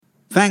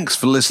Thanks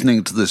for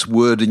listening to this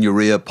Word in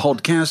Your Ear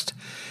podcast.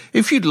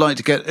 If you'd like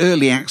to get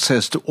early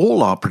access to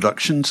all our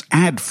productions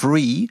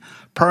ad-free,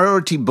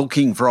 priority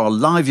booking for our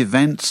live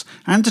events,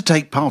 and to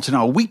take part in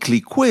our weekly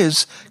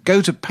quiz,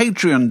 go to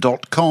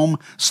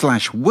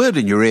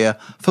patreon.com/wordinyourear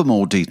for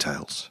more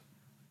details.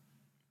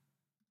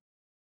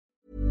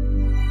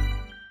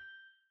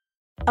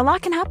 A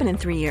lot can happen in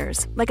 3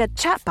 years, like a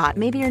chatbot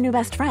may be your new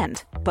best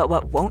friend. But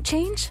what won't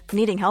change?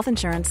 Needing health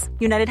insurance.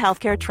 United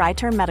Healthcare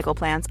Tri-Term Medical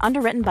Plans,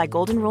 underwritten by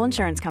Golden Rule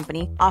Insurance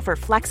Company, offer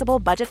flexible,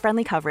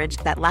 budget-friendly coverage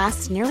that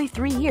lasts nearly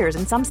 3 years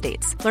in some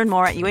states. Learn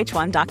more at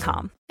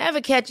uh1.com. Ever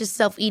catch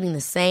yourself eating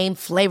the same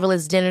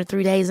flavorless dinner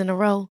 3 days in a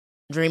row?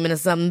 Dreaming of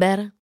something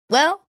better?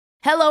 Well,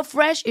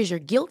 HelloFresh is your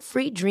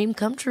guilt-free dream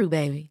come true,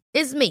 baby.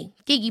 It's me,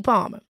 Keke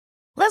Palmer.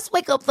 Let's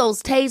wake up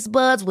those taste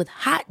buds with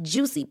hot,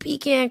 juicy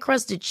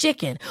pecan-crusted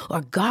chicken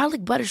or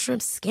garlic butter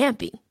shrimp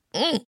scampi.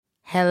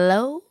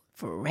 Hello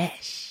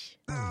Fresh.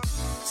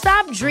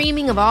 Stop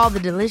dreaming of all the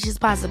delicious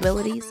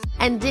possibilities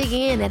and dig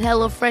in at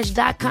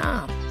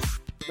HelloFresh.com.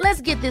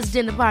 Let's get this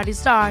dinner party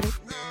started.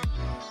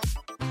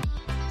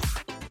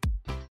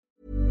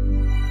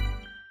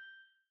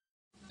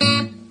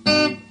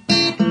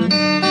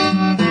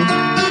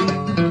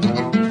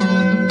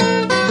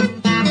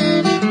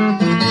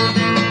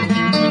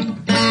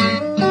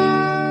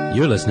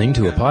 You're listening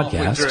to a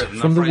podcast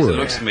from The Fraser Word.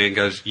 looks at me and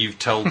goes, "You've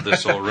told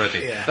this already."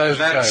 Yeah.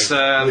 That's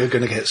We're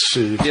going to get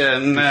sued. yeah.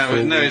 No,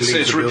 it's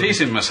leave the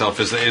repeating myself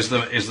is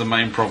the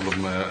main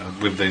problem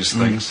with these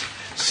things.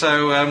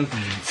 So,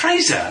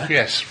 Fraser,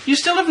 Yes. you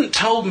still haven't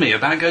told me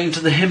about going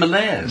to the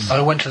Himalayas. I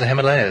went to the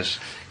Himalayas.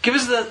 Give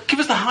us the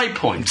high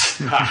point.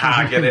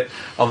 Get it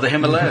of the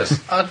Himalayas.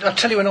 I'll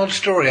tell you an odd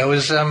story. I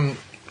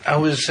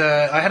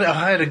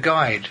had a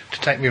guide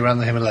to take me around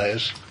the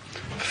Himalayas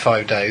for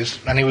 5 days,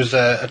 and he was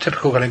a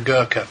typical kind of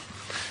Gurkha,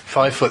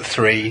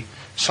 5'3",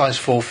 size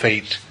 4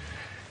 feet,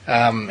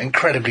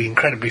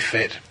 incredibly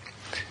fit.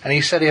 And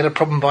he said he had a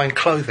problem buying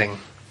clothing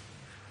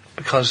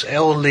because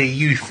elderly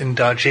youth in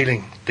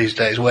Darjeeling these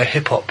days wear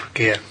hip-hop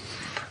gear,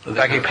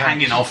 baggy pants,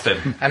 hanging off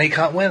them. and he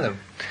can't wear them.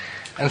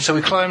 And so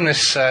we climbed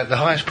this, the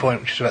highest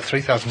point, which is about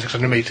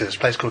 3,600 metres, a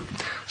place called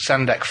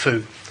Sandak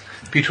Phu.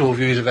 Beautiful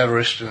views of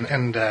Everest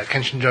and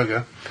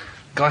Kanchenjunga.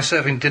 Guy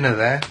serving dinner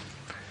there,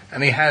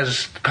 and he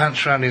has the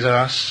pants around his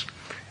ass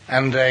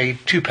and a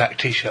 2-pack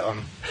T-shirt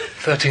on,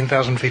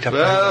 13,000 feet up.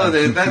 Oh,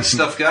 that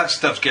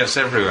stuff gets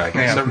everywhere.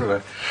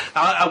 Everywhere.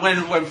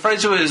 When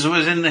Fraser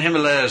was in the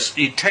Himalayas,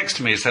 he texted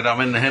me and said, "I'm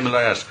in the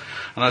Himalayas,"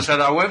 and I said,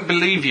 "I won't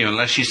believe you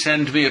unless you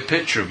send me a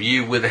picture of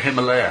you with a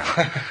Himalaya."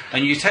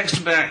 And you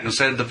texted back and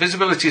said, "The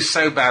visibility is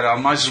so bad, I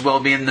might as well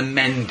be in the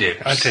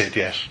Mendips." I did,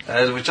 yes.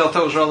 Which I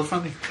thought was rather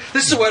funny.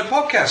 This is a Word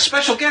podcast.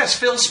 Special guest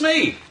Phil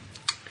Smee.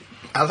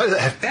 Hello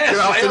there. Yes, Good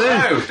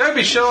afternoon. hello. Don't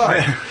be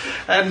shy.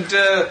 And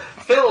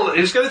Phil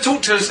is going to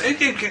talk to us.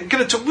 We're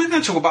going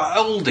to talk about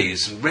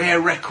oldies and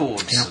rare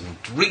records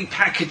and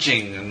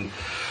repackaging and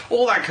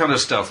all that kind of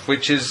stuff,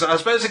 which is, I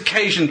suppose,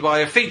 occasioned by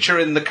a feature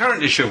in the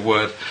current issue of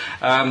Word,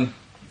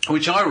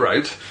 which I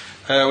wrote.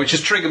 Which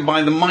is triggered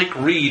by the Mike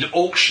Reed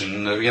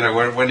auction,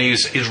 when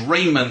his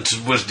raiment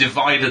was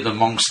divided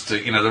amongst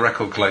the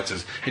record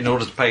collectors in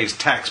order to pay his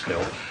tax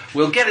bill.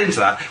 We'll get into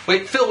that.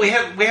 Wait, Phil, we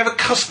have a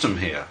custom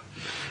here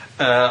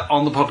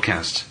on the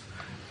podcast.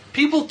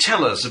 People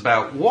tell us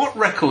about what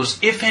records,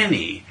 if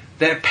any,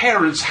 their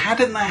parents had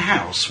in their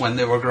house when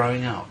they were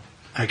growing up.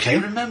 Okay. Do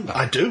you remember?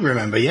 I do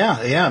remember,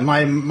 yeah.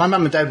 My mum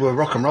and dad were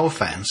rock and roll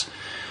fans.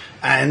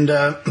 And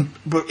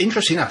but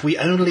interesting enough, we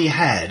only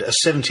had a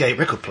 78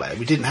 record player.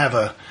 We didn't have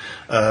a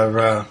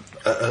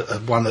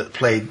one that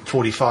played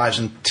 45s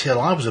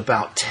until I was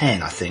about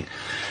 10, I think.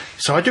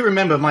 So I do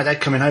remember my dad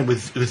coming home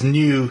with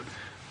new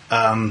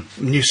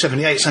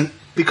 78s, and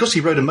because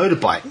he rode a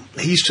motorbike,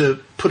 he used to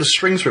put a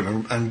string through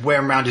him and wear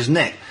them around his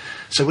neck.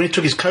 So when he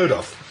took his coat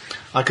off,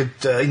 I could,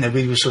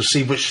 we would sort of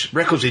see which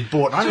records he'd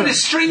bought. So a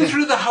string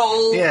through the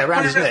whole... Yeah,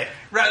 around his neck.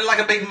 Like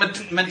a big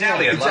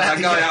medallion, like that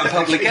guy out of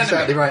Public Enemy.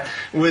 Exactly right.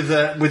 With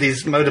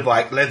his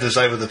motorbike leathers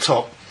over the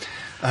top.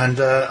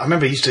 And I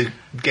remember he used to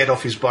get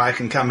off his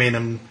bike and come in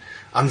and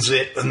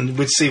unzip, and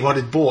we'd see what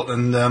he'd bought.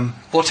 And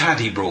what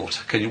had he brought?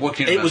 What can you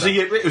remember?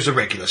 It was a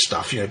regular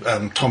stuff,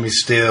 Tommy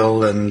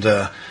Steele and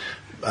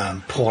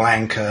Paul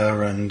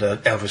Anka and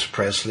Elvis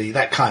Presley,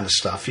 that kind of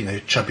stuff.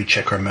 Chubby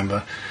Checker, I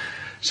remember.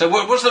 So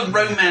was the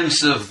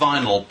romance of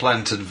vinyl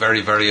planted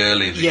very, very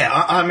early?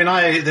 Yeah,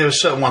 there were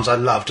certain ones I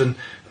loved, and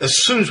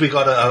as soon as we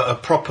got a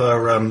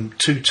proper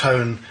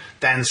two-tone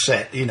Dan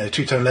set,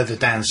 two-tone leather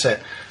Dan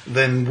set,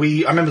 then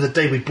I remember the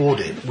day we bought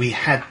it, we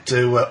had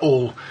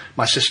to,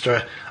 my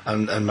sister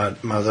and my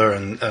mother,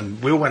 and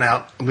we all went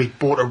out and we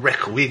bought a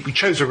record. We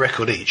chose a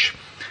record each,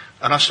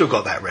 and I still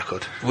got that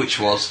record. Which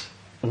was?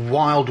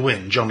 Wild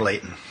Wind, John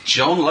Layton.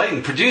 John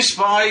Layton, produced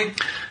by...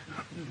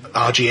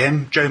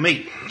 RGM, Joe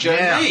Meek.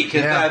 Joe Meek.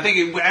 Yeah. I think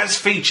it has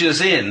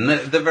features in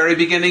the very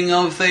beginning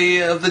of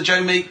the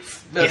Joe Meek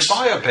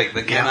biopic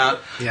that came out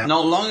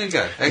not long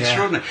ago.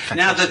 Extraordinary. Yeah,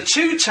 now, the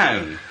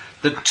two-tone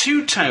the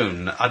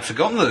two-tone, I'd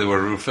forgotten that they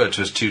were referred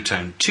to as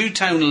two-tone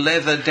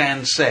leather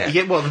dancette.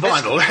 Yeah, well, the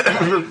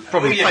vinyl,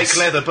 probably fake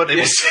leather, but it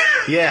was,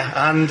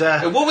 yeah, and...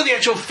 what were the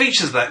actual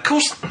features of that? Of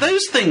course,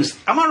 those things,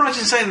 am I right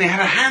in saying they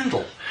had a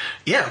handle?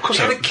 Yeah, of course,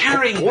 they were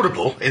carrying...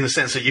 portable, in the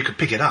sense that you could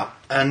pick it up,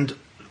 and...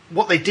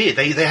 What they did,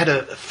 they had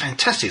a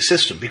fantastic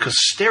system because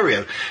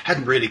stereo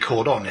hadn't really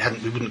caught on.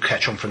 We wouldn't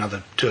catch on for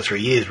another 2 or 3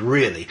 years,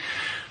 really.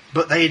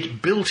 But they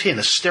had built in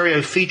a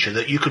stereo feature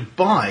that you could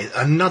buy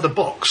another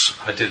box.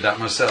 I did that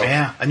myself.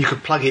 Yeah, and you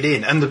could plug it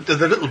in. And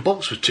the little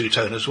box was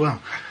two-tone as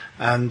well.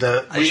 And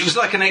it was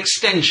like an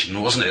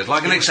extension, wasn't it?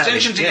 Like an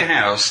extension to your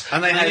house.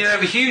 And you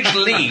have a huge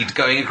lead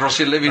going across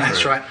your living room.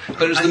 That's right.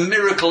 But it was the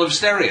miracle of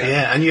stereo.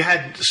 Yeah, and you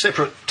had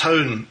separate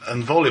tone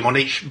and volume on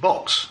each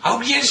box.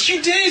 Oh, yes,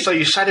 you did! So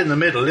you sat in the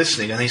middle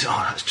listening, and he said,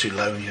 oh, that's too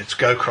low, and you had to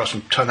go across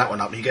and turn that one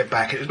up, and you get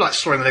back. It was like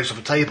throwing the legs off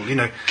a table, you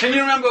know. Can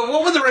you remember,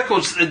 what were the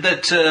records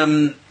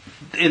that...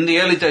 in the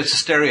early days of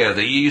stereo,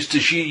 that you used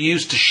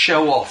to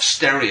show off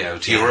stereo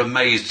to your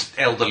amazed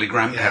elderly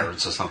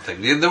grandparents or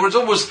something. There was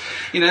always,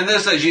 in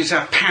those days you used to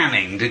have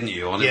panning, didn't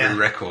you, on every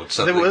record?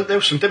 There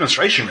were some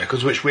demonstration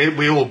records which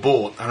we all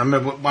bought, and I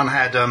remember one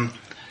had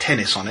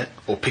tennis on it,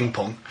 or ping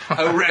pong.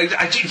 Oh, right.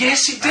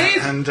 Yes, it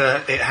did. And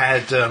it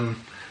had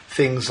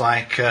things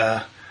like,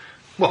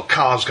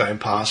 cars going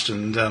past,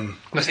 and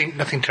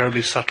nothing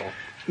terribly subtle.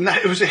 No,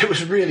 it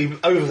was really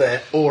over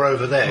there or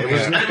over there.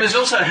 And it was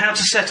also how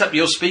to set up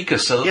your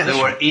speakers so that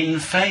they were in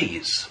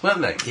phase,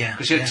 weren't they? Yeah.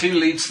 Because you had 2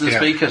 leads to the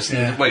speakers.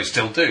 Yeah. Well, you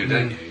still do,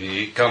 don't you?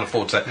 You can't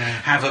afford to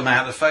have them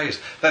out of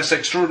phase. That's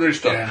extraordinary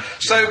stuff. Yeah.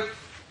 So,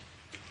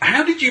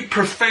 how did you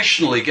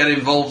professionally get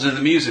involved in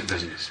the music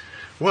business?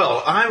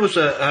 Well, I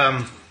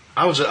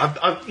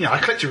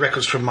collected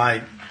records from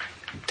my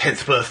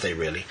 10th birthday,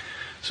 really.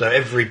 So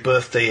every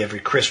birthday, every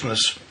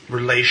Christmas,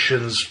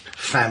 relations,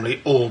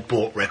 family, all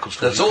bought records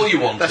for me. That's all you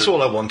wanted? That's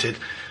all I wanted.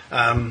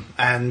 And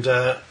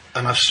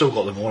I've still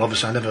got them all.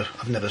 Obviously,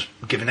 I've never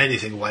given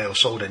anything away or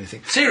sold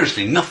anything.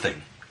 Seriously,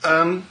 nothing?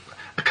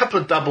 A couple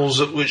of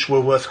doubles which were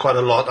worth quite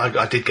a lot,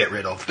 I did get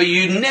rid of. But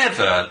you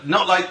never,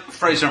 not like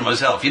Fraser and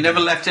myself, you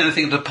never left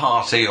anything at a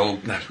party or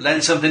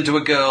lent something to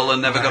a girl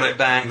and never got it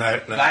back? No.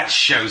 That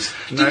shows.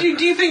 Do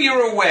you think you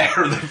were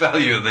aware of the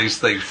value of these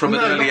things from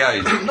an early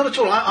age? Not at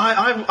all.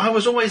 I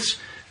was always...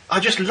 I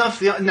just love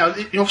the... Now,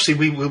 obviously,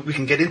 we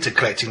can get into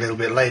collecting a little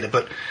bit later,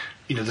 but...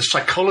 the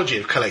psychology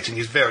of collecting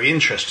is very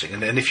interesting,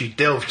 and if you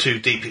delve too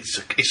deep,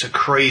 it's a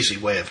crazy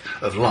way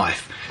of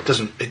life. It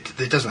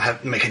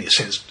doesn't make any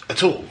sense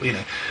at all,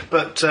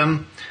 But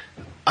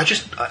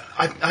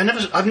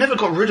I've never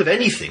got rid of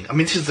anything. I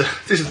mean,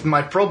 this is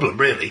my problem,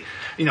 really.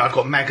 I've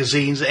got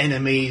magazines,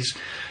 enemies,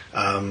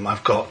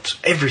 I've got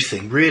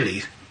everything,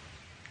 really.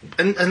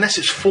 And unless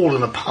it's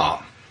fallen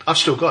apart, I've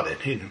still got it,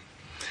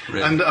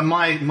 Really? And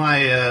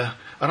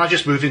and I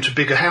just moved into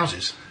bigger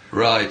houses.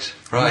 Right.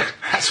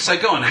 So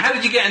go on, how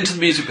did you get into the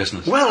music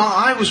business? Well,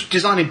 I was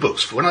designing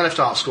books. When I left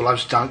art school, I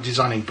was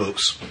designing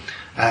books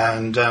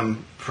and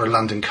for a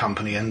London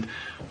company, and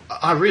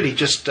I really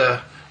just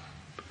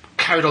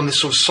carried on this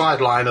sort of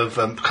sideline of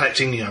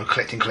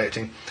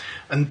collecting,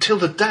 until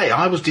the day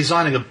I was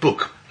designing a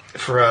book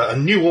for a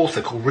new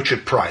author called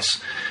Richard Price,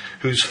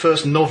 whose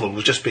first novel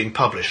was just being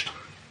published.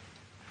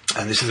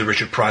 And this is the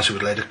Richard Price who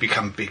would later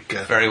become a big...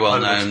 very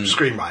well-known...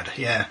 screenwriter,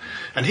 yeah.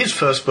 And his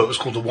first book was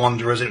called The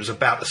Wanderers, and it was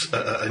about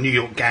a New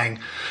York gang,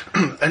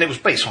 and it was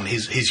based on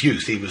his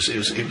youth. It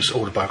was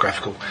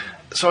autobiographical.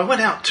 So I went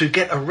out to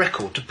get a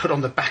record to put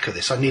on the back of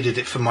this. I needed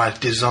it for my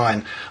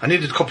design. I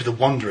needed a copy of The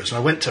Wanderers, and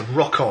I went to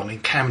Rock On in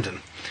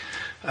Camden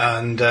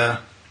and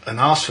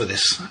asked for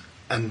this.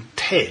 And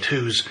Ted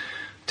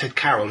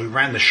Carroll, who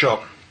ran the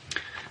shop...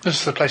 This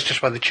is the place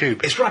just by the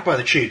Tube. It's right by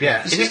the Tube,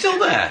 yeah. Is it still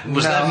there?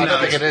 I don't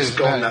think it is. It's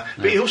gone now.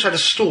 But he also had a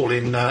stall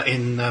in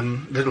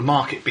Little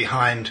Market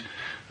behind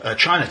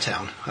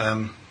Chinatown,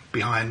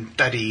 behind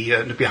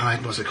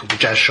what's it called, the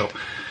Jazz Shop,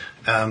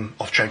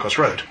 off Charing Cross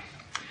Road.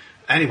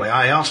 Anyway,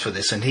 I asked for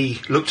this, and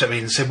he looked at me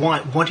and said, "Why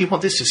do you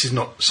want this? This is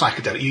not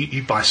psychedelic.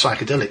 You buy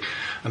psychedelic."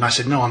 And I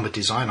said, "No, I'm a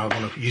designer. I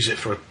want to use it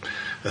for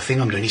a thing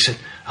I'm doing." He said,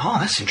 "Oh,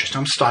 that's interesting.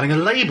 I'm starting a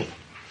label.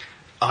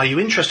 Are you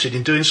interested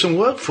in doing some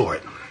work for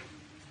it?"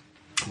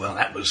 Well,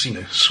 that was,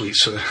 sweet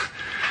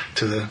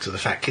to the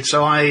fat kid.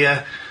 So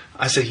I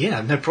said,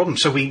 yeah, no problem.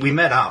 So we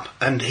met up,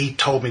 and he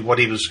told me what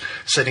he was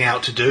setting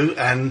out to do,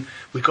 and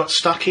we got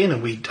stuck in,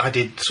 and I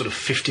did sort of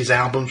 50s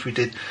albums. We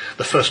did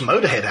the first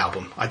Motorhead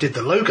album. I did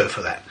the logo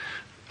for that.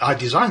 I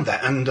designed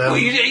that, and...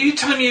 you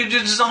telling me you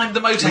designed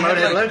the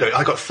Motorhead logo?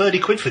 I got 30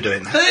 quid for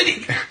doing that.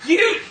 30?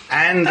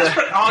 And that's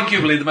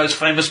arguably the most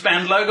famous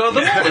band logo of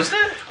them all, isn't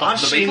it?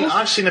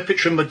 I've seen a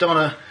picture of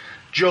Madonna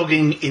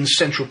jogging in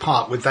Central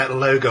Park with that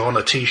logo on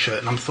a T-shirt,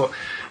 and I thought,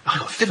 I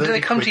got 30 Did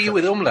they come to you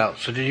with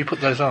umlauts, or did you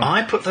put those on?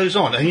 I put those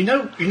on, and you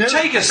know.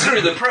 Take us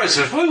through the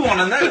process. We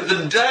want to know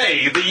the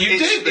day that you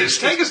did this.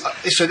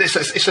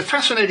 It's a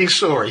fascinating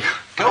story.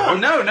 Go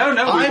on, no.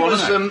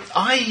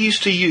 I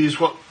used to use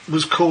what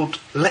was called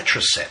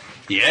Letraset.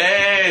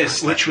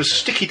 Yes, which was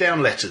sticky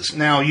down letters.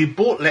 Now you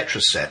bought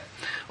Letraset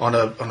on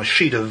a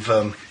sheet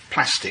of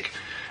plastic.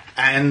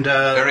 And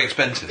Very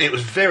expensive. It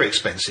was very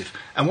expensive.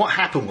 And what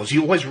happened was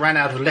you always ran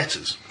out of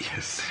letters.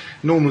 Yes.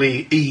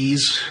 Normally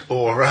E's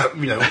or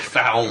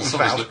Vowels.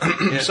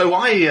 Yeah. So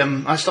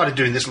I started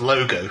doing this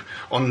logo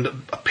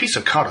on a piece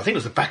of card. I think it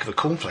was the back of a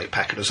cornflake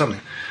packet or something.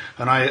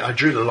 And I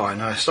drew the line.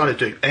 And I started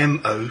doing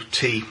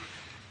MOTO,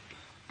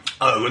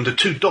 and the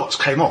 2 dots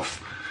came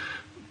off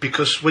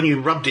because when you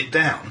rubbed it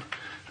down,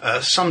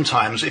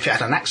 sometimes if it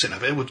had an accent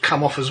of it, it would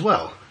come off as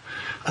well.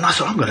 And I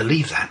thought, I'm going to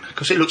leave that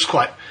because it looks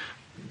quite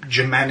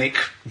Germanic,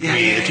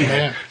 weird.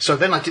 Yeah. So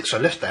then I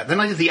left that. Then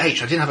I did the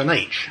H. I didn't have an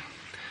H.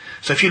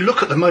 So if you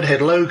look at the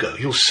Motorhead logo,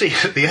 you'll see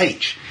that the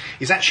H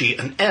is actually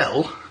an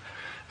L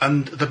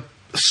and the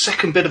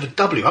second bit of a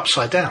W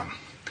upside down.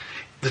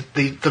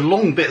 The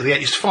long bit of the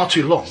H is far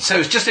too long. So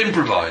it's just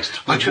improvised.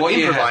 I with what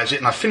you improvised had. it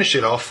and I finished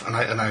it off and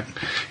I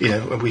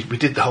we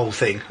did the whole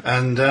thing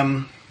and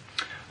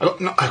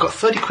I got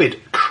 30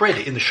 quid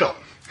credit in the shop.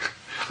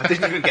 I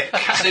didn't even get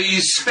cash. So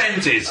you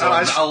spent it on I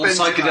old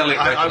spent it- psychedelic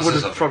I records or would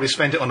have something. probably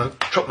spent it on a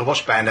Chocolate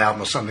Watch Band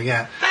album or something,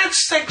 yeah.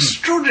 That's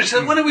extraordinary.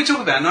 So when are we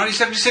talking about?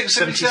 1976,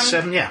 77?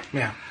 77,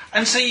 yeah.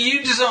 And so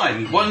you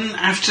designed one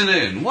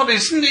afternoon. What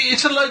is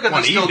it's a logo that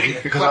One still, evening,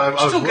 because I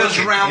was still goes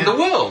working, around yeah. the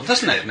world,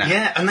 doesn't it? Now?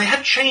 Yeah, and they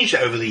have changed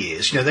it over the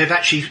years. They've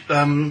actually...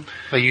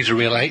 They use a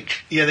real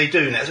H. Yeah, they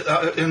do.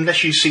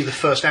 Unless you see the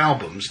first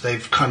albums,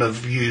 they've kind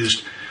of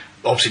used,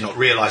 obviously not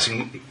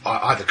realising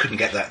I either couldn't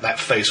get that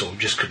face or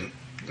just couldn't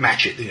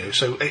match it,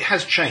 So it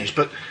has changed,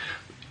 but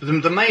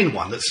the main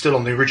one that's still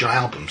on the original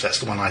albums, that's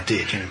the one I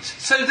did,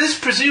 So this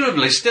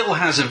presumably still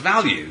has a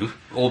value,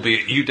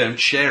 albeit you don't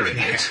share in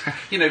it.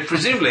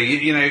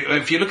 Presumably,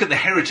 if you look at the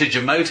heritage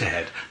of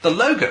Motorhead, the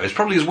logo is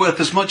probably as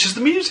worth as much as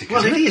the music.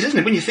 Well, isn't it is, isn't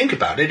it? When you think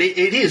about it,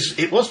 it is.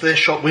 It was their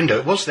shop window.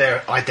 It was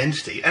their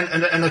identity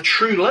and a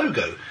true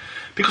logo.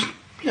 Because,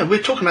 we're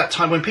talking about a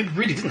time when people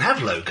really didn't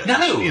have logos.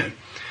 No.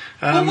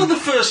 What were the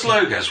first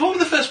logos? What were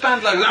the first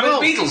band logos? Well,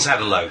 the Beatles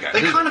had a logo.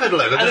 They kind of had a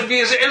logo. And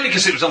only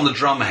because it was on the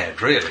drum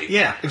head, really.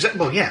 Yeah, exactly.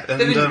 Well, yeah. They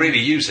didn't really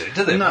use it,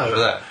 did they? No. For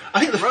that?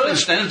 I think the Rolling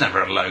first... Stones never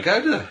had a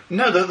logo, did they?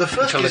 No, the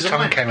first Until the design...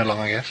 tongue came along,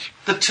 I guess.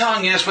 The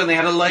tongue, yes, when they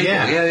had a label.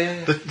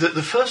 Yeah.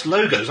 The first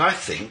logos, I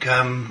think,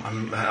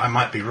 I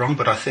might be wrong,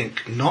 but I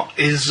think not,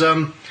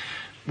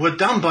 were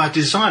done by a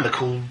designer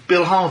called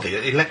Bill Harvey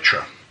at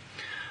Elektra.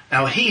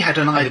 Now, he had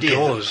an idea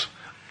Doors.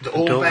 that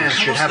all Doors. bands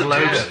should Of course, have the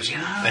logos. Doors,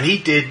 yeah. And he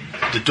did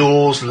The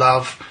Doors,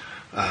 Love,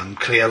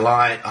 Clear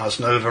Light, Ars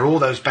Nova, all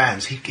those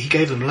bands. He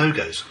gave them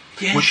logos,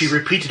 Yes. which he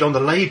repeated on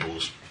the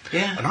labels.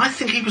 Yeah. And I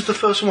think he was the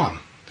first one.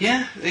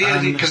 Yeah,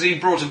 because he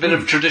brought a bit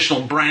of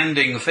traditional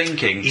branding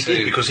thinking. He to,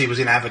 did, because he was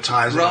in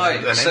advertising.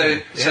 Right, and so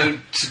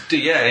everything.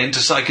 into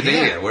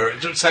psychedelia. Yeah. Where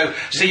so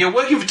you're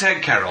working for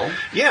Ted Carroll.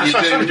 Yeah, you so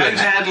I do started doing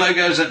Motorhead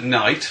logos at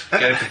night. Go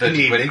for in the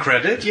 30 quid evening.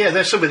 credit. Yeah,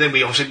 there's some. Then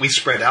we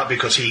spread out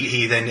because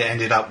he then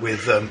ended up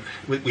with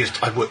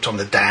I worked on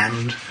The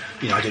Damned.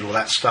 I did all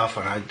that stuff,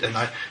 and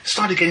I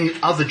started getting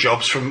other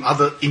jobs from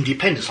other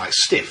independents like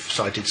Stiff.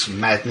 So I did some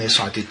Madness.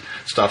 I did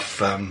stuff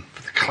for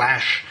the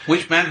Clash.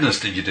 Which Madness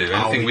did you do?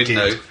 Anything we'd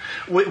know?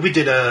 We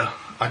did I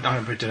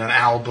remember we did an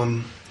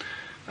album,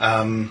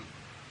 kind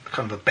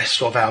of a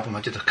best of album.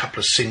 I did a couple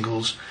of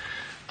singles.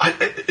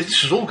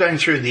 This was all going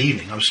through in the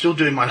evening. I was still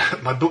doing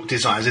my book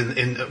designs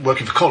in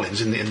working for Collins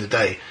in the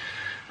day,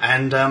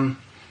 and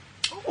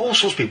all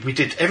sorts of people. We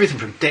did everything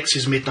from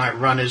Dex's Midnight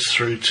Runners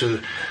through to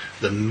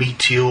the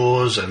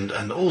Meteors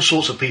and all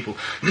sorts of people.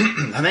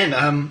 And then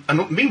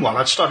and meanwhile,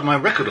 I'd started my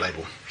record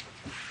label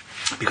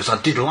because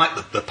I did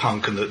like the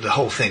punk and the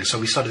whole thing. So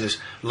we started this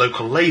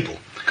local label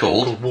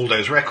called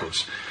Waldo's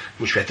Records,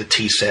 which we had the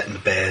Tea Set and the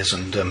Bears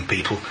and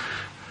people.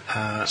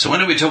 So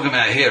when are we talking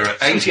about here? At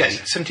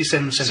 78,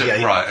 77,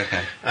 78. Right,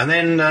 okay. And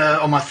then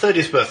on my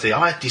 30th birthday,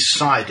 I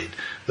decided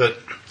that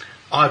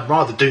I'd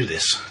rather do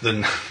this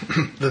than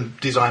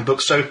design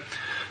books. So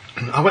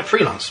I went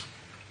freelance.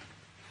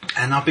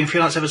 And I've been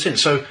freelance ever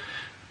since. So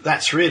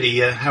that's really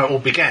how it all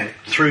began,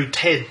 through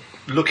Ted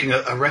looking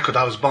at a record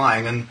I was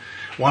buying and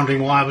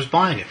wondering why I was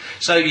buying it.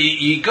 So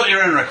you got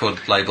your own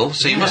record label,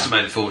 so you must have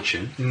made a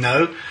fortune.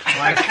 No,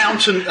 my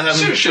accountant...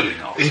 Surely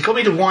not. He got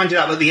me to wind it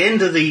up at the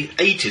end of the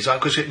 80s,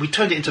 because we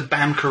turned it into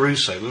Bam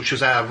Caruso, which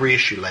was our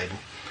reissue label.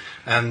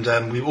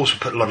 And we also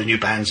put a lot of new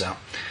bands out.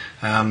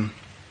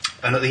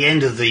 And at the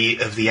end of the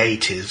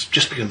 80s,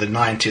 just beginning of the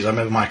 90s, I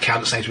remember my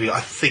accountant saying to me, "I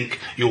think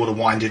you ought to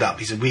wind it up."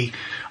 He said,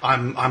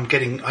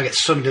 I get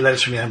so many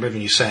letters from the Inland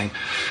Revenue saying,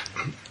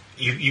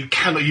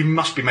 you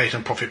must be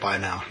making a profit by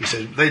now. He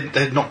said, they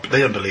don't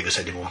believe us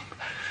anymore.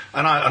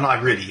 And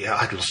I really,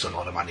 I'd lost a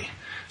lot of money.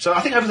 So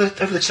I think over the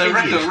 10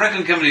 years...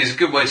 record company is a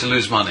good way to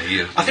lose money.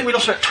 I think we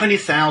lost about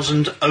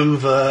 20,000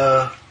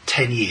 over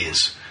 10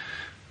 years.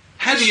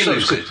 How do you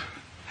lose good.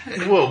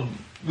 it? Well,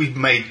 we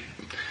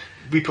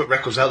put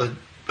records out that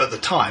at the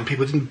time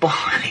people didn't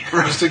buy. It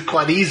was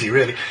quite easy,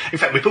 really. In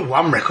fact, we put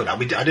one record out.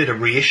 I did a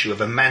reissue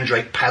of a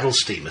Mandrake paddle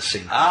steamer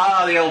scene.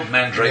 Ah, the old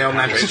Mandrake. The old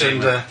Mandrake.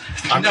 Steamer.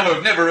 No,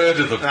 I've never heard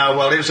of them.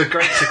 Well, it's a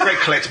great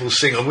collectible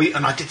single.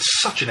 And I did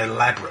such an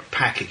elaborate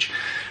package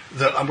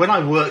that when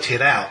I worked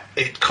it out,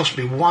 it cost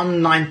me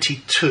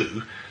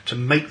 $192 to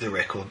make the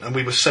record, and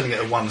we were selling it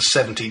at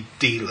 170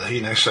 dealer,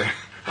 you know, so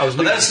I was...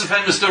 But that's the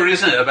famous story,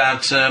 isn't it,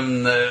 about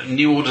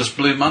New Order's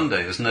Blue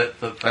Monday, isn't it?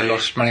 That They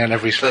lost money on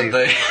every sleeve.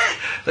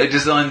 They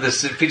designed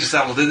this, Peter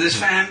Saville did this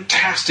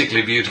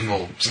fantastically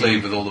beautiful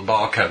sleeve with all the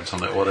barcodes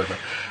on it or whatever,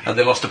 and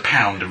they lost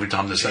 £1 every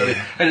time they sold it.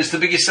 And it's the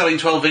biggest selling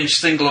 12-inch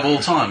single of all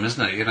time,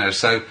 isn't it? You know,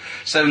 so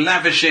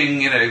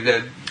lavishing, you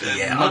know,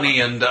 money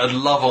and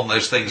love on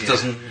those things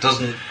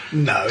doesn't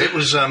No, it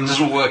was...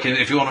 doesn't work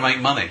if you want to make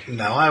money.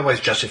 No, I always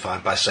justify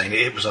it by saying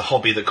it was a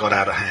hobby that got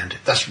out of hand.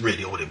 That's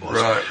really all it was.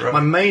 Right. My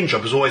main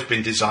job has always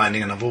been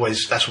designing, and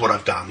that's what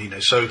I've done, you know,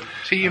 so...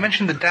 So you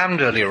mentioned the Damned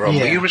earlier on.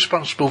 Yeah. Were you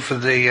responsible for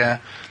the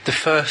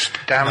first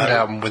Damned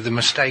album with the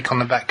mistake on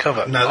the back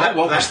cover? No,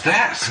 What was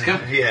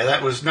that? Yeah,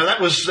 that was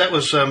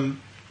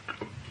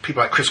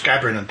people like Chris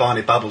Gabrin and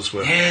Barney Bubbles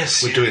were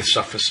doing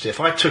stuff for Stiff.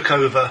 I took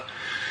over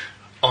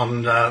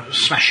on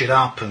Smash It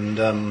Up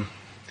and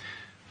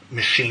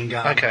Machine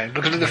Gun. Okay,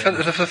 because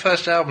the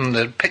first album,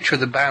 the picture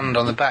of the band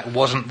on the back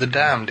wasn't the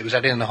Damned. It was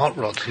Eddie and the Hot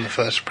Rods in the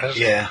first press.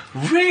 Yeah,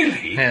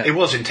 Really? Yeah. it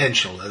was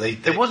intentional. Though.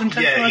 It was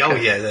intentional?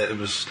 Yeah, Okay. it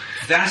was.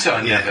 That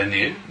I never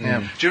knew.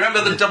 Yeah. Do you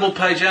remember the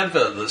double-page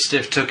advert that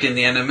Stiff took in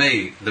the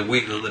NME the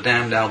week that the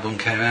Damned album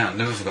came out?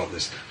 Never forgot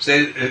this. So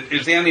it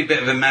was the only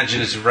bit of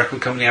imaginative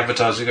record company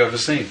advertising I've ever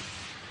seen.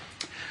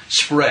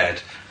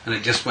 Spread, and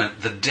it just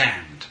went, "The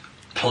Damned,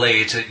 play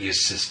it at your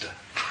sister."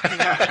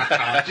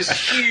 Just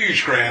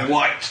huge great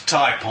white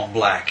type on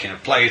black, you know,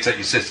 play it at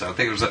your sister. I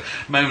think it was a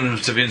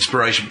moment of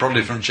inspiration,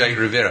 probably from Jake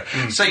Rivera.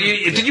 So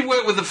did you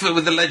work with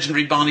the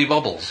legendary Barney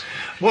Bubbles?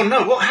 Well,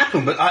 no. What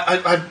happened?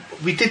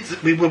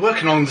 But we were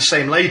working on the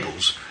same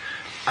labels.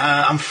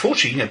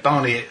 Unfortunately, you know,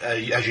 Barney,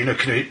 as you know,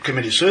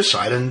 committed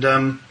suicide,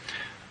 and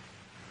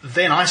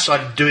then I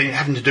started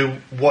having to do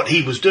what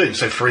he was doing.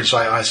 So, for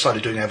instance, I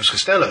started doing Elvis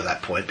Costello at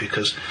that point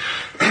because,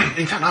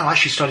 in fact, no, I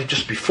actually started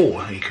just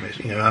before he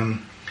committed. You know,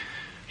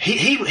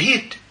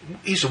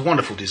 he's a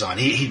wonderful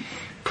designer. He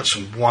put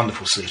some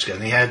wonderful sleeves together.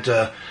 And he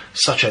had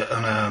such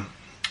a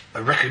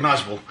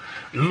recognisable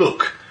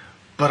look,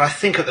 but I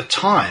think at the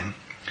time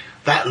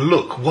that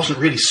look wasn't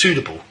really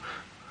suitable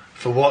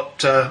for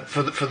what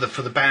for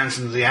the bands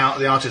and the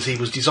artists he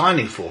was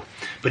designing for.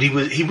 But he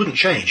wouldn't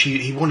change.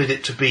 He wanted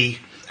it to be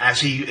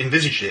as he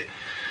envisaged it.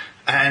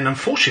 And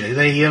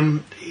unfortunately,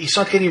 he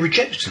started getting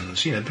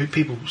rejections. You know,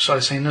 people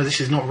started saying, "No, this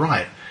is not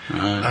right."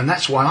 And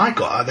that's why I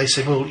got. They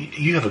said, "Well,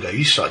 you have a go.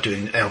 You start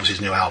doing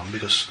Elvis's new album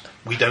because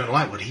we don't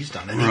like what he's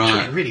done." And he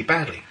took it really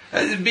badly.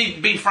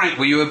 Be frank.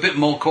 Were you a bit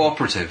more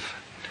cooperative?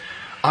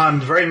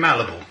 I'm very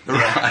malleable.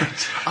 Right.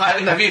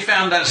 Have you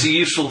found that's a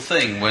useful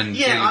thing when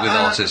dealing with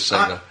artists?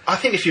 I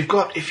think if you've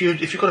got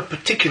a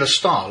particular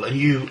style and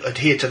you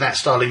adhere to that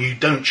style and you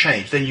don't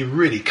change, then you're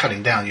really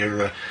cutting down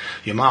your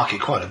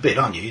market quite a bit,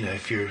 aren't you? You know,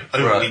 if you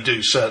only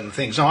do certain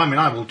things. No, I mean,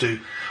 I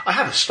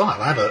have a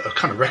style. I have a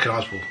kind of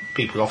recognisable.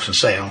 People often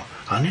say, "Oh,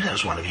 I knew that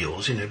was one of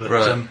yours," you know.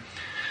 But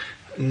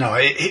no,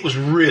 it was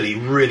really,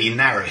 really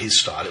narrow. His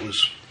style. It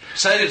was.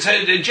 So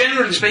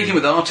generally speaking,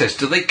 with artists,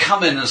 do they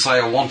come in and say,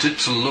 "I want it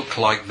to look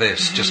like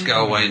this"? Just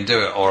go away and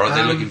do it, or are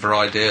they looking for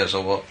ideas,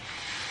 or what?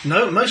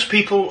 No, most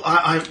people,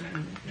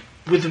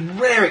 with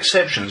rare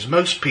exceptions,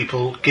 most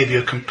people give you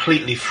a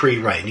completely free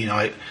rein. You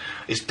know,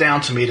 it's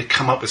down to me to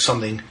come up with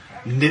something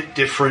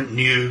different,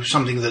 new,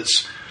 something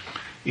that's,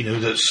 you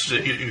know,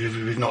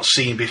 you've not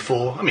seen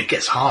before. I mean, it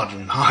gets harder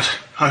and harder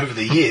over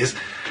the years,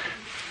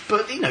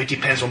 but you know, it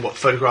depends on what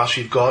photographs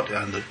you've got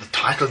and the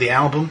title of the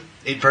album.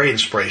 It's very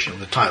inspirational,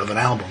 the title of an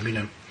album, you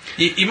know.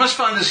 You must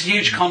find this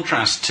huge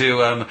contrast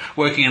to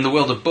working in the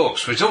world of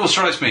books, which always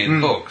strikes me in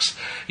books.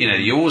 You know,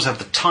 you always have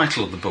the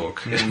title of the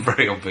book, it's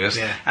very obvious,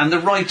 and the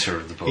writer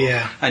of the book,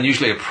 and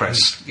usually a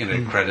press,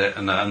 credit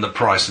and the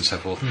price and so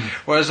forth.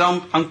 Whereas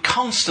I'm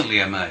constantly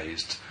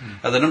amazed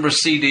at the number of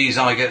CDs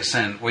I get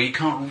sent where you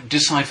can't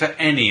decipher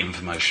any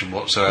information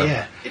whatsoever.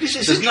 Yeah.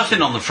 There's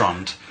nothing on the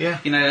front. Yeah.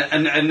 You know,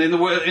 and in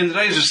the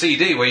days of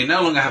CD where you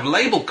no longer have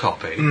label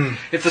copy,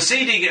 if the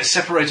CD gets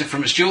separated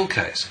from its jewel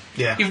case,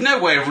 you've no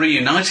way of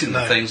reuniting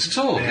the things at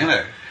all. You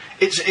know,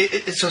 it's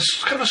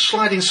a kind of a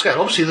sliding scale.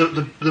 Obviously,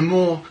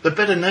 the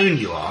better known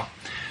you are,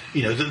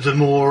 you know, the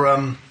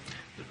more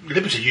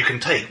liberty you can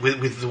take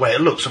with the way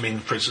it looks. I mean,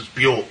 for instance,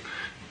 Bjork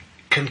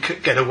can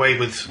get away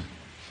with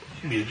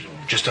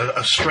just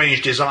a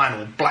strange design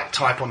or black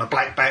type on a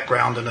black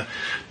background,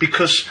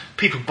 because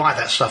people buy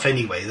that stuff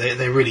anyway.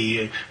 They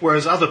really.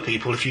 Whereas other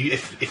people, if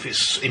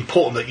it's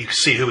important that you can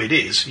see who it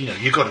is, you know,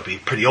 you've got to be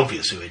pretty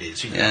obvious who it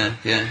is. You know?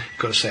 You've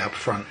got to say up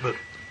front, but.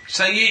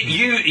 So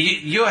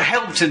you're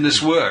helped in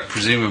this work,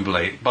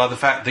 presumably, by the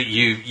fact that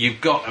you've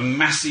got a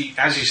massive,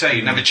 as you say,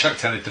 you never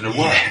chucked anything away.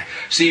 Yeah.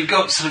 So you've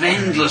got sort of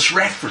endless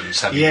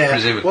reference, have you,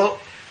 presumably? Well,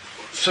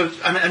 so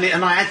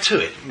and I add to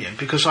it, you know,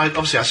 because I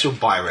still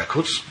buy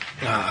records.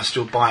 I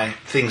still buy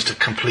things to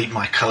complete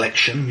my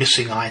collection,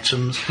 missing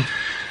items.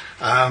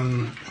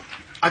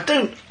 I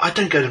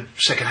don't go to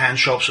second-hand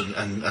shops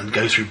and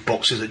go through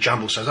boxes at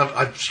jumble sales.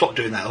 I've stopped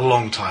doing that a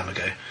long time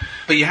ago.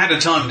 But you had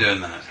a time doing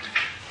that.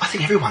 I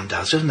think everyone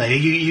does, doesn't they?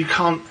 You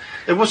can't...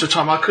 There was a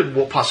time I couldn't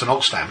walk past an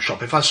Oxfam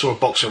shop. If I saw a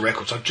box of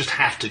records, I'd just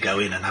have to go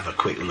in and have a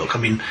quick look. I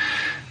mean,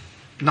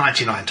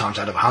 99 times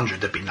out of 100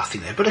 there'd be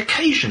nothing there. But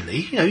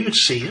occasionally, you'd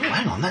see, oh,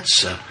 hang on,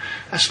 that's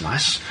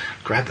nice.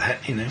 Grab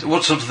that, So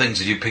what sort of things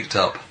have you picked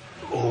up?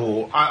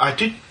 I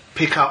did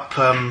pick up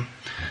a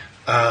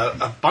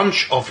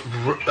bunch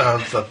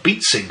of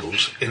beat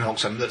singles in an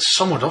Oxfam that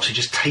someone had obviously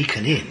just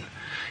taken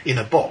in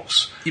a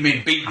box. You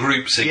mean beat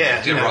group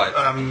singles? Yeah,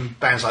 right.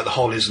 Bands like the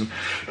Hollies and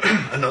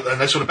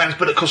those sort of bands.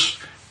 But of course,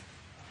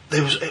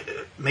 there was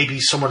maybe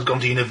someone had gone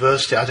to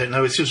university. I don't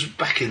know. It was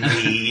back in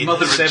the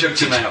Mother had 70s. chucked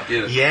him out.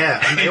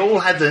 Yeah, and they all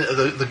had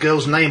the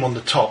girl's name on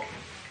the top,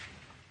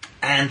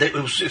 and it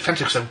was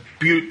fantastic. Because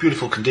they were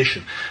beautiful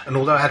condition. And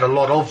although I had a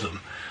lot of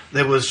them,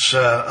 there was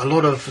a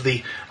lot of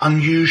the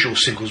unusual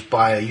singles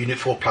by Unit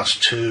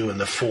 4+2 and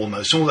the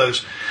Foremost, all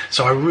those.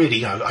 So I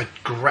really, I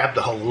grabbed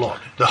the whole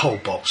lot, the whole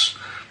box.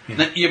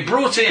 Now, you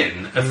brought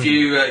in a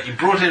few. You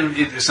brought in.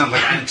 It sounds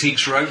like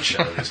Antiques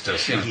Roadshow. This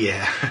does.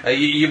 Yeah.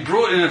 You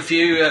brought in a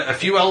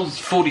few old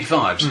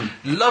 45s,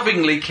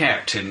 lovingly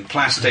kept in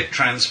plastic,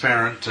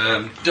 transparent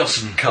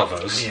dust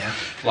covers. Yeah.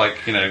 Like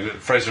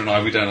Fraser and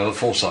I, we don't have the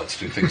foresight to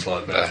do things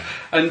like that.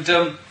 And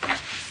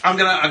I'm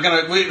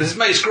gonna. This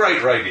makes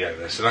great radio.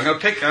 This, and I'm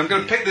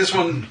gonna pick this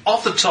one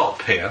off the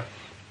top here,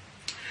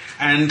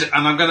 and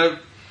I'm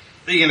gonna,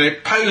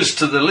 pose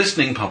to the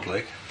listening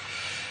public.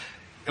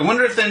 I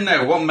wonder if they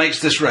know what makes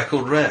this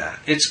record rare.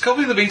 It's a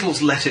copy of the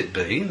Beatles' Let It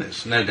Be.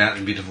 It's no doubt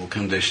in beautiful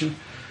condition,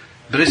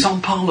 but it's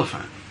on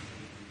Parlophone.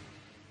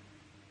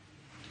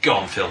 Go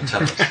on, Phil,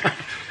 tell us.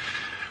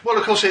 Well,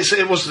 of course,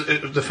 it was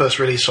the first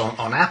release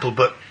on Apple,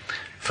 but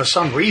for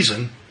some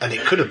reason, and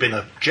it could have been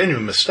a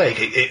genuine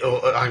mistake,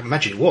 or I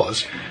imagine it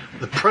was,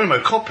 the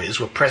promo copies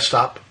were pressed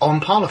up on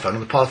Parlophone,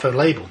 on the Parlophone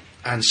label,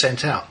 and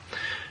sent out.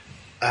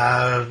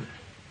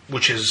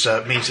 Which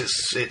means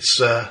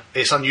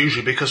it's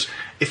unusual, because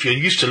if you're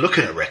used to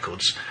looking at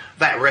records,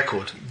 that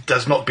record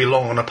does not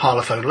belong on a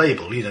Parlophone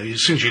label.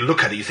 As soon as you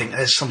look at it, you think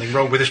there's something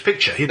wrong with this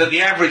picture. But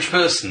the average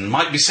person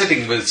might be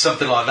sitting with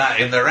something like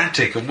that in their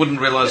attic and wouldn't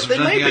realise there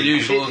was anything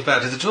unusual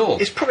about it at all.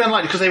 It's probably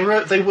unlikely,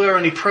 because they were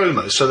only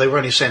promos, so they were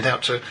only sent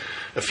out to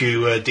a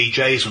few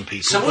DJs and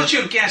people. So what's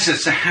your guess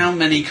as to how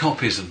many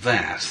copies of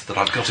that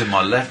I've got in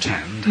my left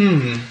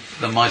hand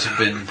that might have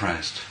been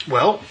pressed?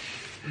 Well,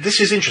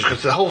 this is interesting,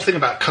 because the whole thing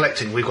about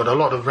collecting, we've got a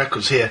lot of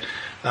records here.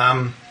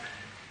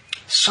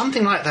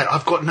 Something like that,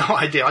 I've got no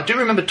idea. I do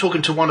remember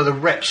talking to one of the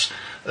reps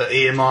at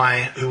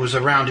EMI who was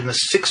around in the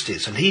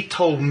 60s, and he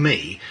told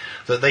me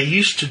that they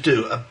used to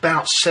do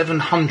about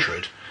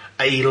 700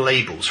 A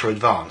labels for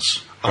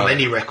Advance on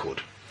any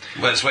record.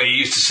 Well, that's where you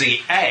used to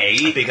see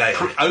A, big A.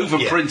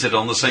 overprinted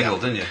on the single,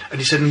 didn't you? And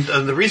he said, and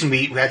the reason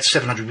we had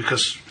 700,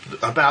 because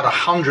about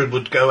 100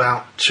 would go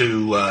out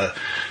to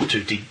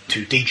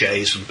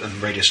DJs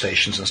and radio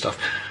stations and stuff,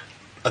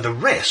 and the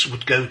rest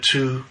would go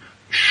to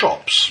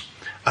shops,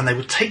 and they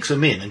would take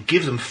them in and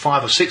give them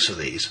 5 or 6 of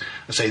these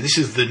and say, this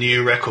is the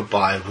new record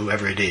by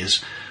whoever it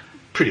is,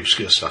 pretty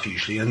obscure stuff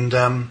usually, and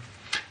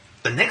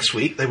the next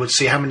week they would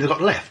see how many they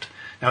got left.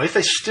 Now, if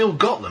they still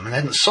got them and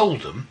hadn't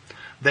sold them,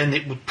 then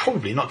it would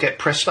probably not get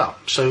pressed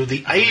up. So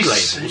the A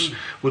labels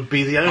would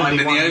be the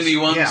only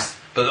ones. Yeah.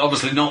 But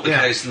obviously not the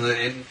case in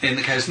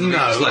the case of the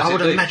Beatles. No, I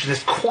would imagine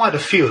there's quite a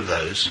few of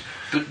those.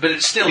 But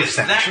it's still it's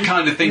that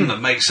kind of thing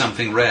that makes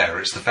something rare.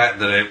 It's the fact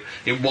that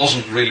it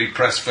wasn't really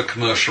pressed for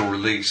commercial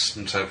release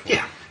and so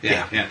forth.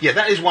 Yeah.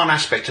 That is one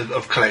aspect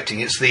of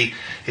collecting. It's the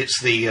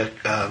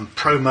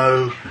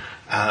promo,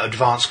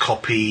 advanced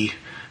copy,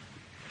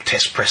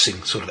 test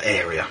pressing sort of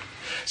area.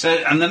 So,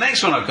 and the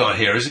next one I've got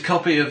here is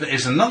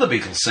another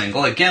Beatles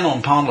single, again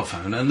on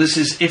Parlophone, and this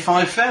is If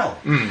I Fell,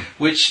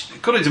 which,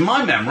 according to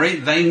my memory,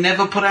 they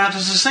never put out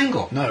as a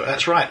single. No,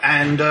 that's right.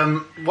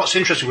 And what's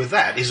interesting with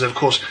that is, of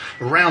course,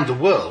 around the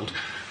world,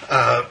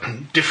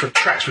 different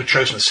tracks were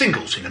chosen as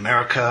singles. In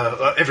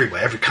America,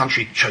 everywhere, every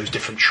country chose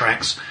different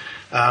tracks.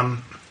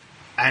 And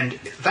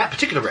that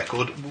particular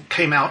record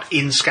came out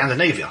in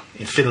Scandinavia,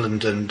 in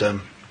Finland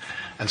and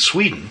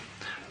Sweden,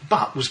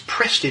 but was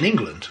pressed in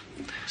England.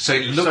 So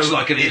it looks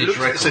like an English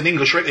record. It's an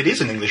English record. It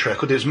is an English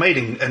record. It was made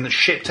and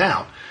shipped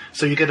out.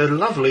 So you get a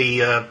lovely,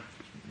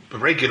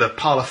 regular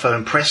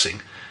Parlophone pressing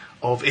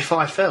of If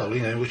I Fell,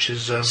 which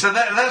is... So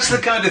that's the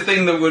kind of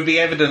thing that would be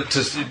evident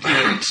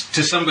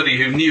to somebody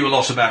who knew a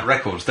lot about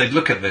records. They'd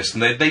look at this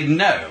and they'd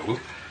know...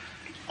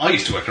 I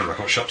used to work in a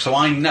record shop, so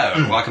I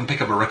know. I can pick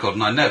up a record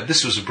and I know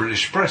this was a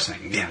British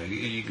pressing.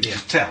 You can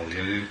just tell,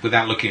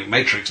 without looking at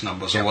matrix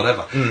numbers or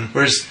whatever.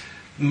 Whereas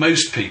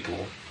most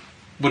people...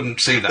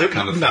 wouldn't see that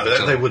kind of thing.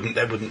 No, they wouldn't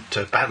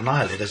bat an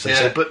eyelid, as they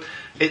say. But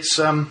it's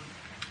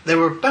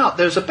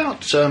there's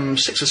about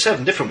 6 or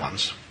 7 different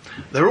ones.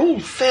 They're all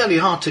fairly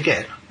hard to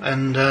get,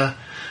 and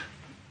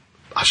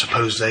I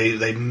suppose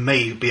they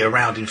may be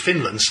around in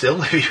Finland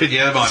still.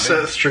 Yeah, they might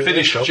be.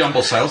 Finnish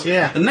jumble sales.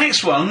 Yeah. The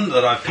next one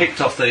that I've picked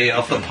off the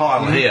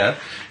pile here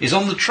is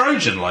on the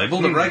Trojan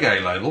label, the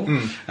reggae label,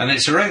 and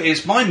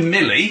it's by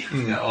Millie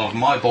of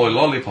My Boy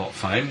Lollipop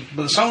fame,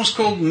 but the song's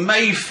called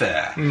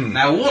Mayfair.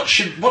 Now,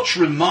 what's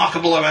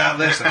remarkable about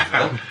this, then,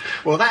 Phil?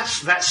 Well,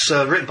 that's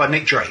written by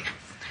Nick Drake.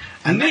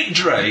 And Nick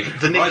Drake,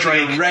 the Nick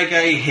Drake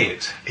reggae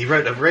hit. He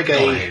wrote a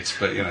reggae hit,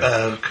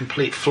 but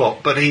complete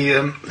flop. But he,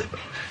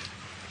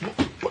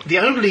 the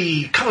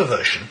only cover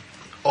version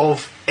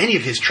of any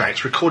of his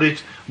tracks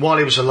recorded while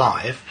he was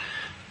alive,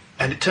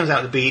 and it turns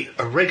out to be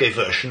a reggae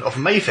version of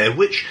Mayfair,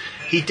 which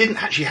he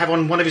didn't actually have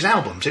on one of his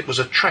albums. It was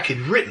a track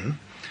he'd written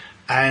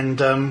and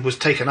was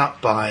taken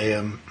up by.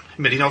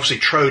 Obviously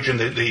Trojan.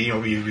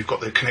 We've got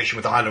the connection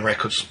with Island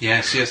Records.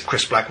 Yes.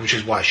 Chris Black, which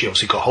is why she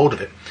obviously got hold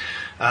of it.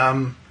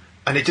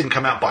 And it didn't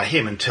come out by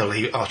him until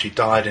after he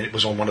died, and it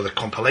was on one of the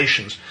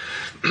compilations.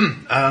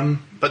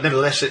 But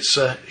nevertheless,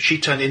 she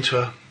turned into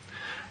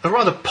a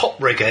rather pop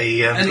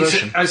reggae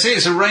version. I see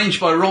it's arranged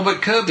by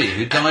Robert Kirby,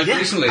 who died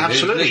recently.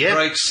 Absolutely, Nick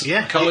Drake's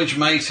college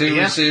mate, who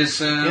was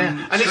his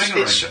and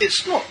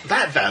it's not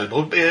that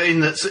valuable in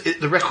that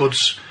the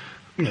records,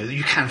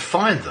 you can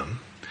find them,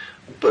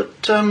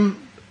 but.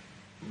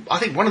 I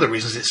think one of the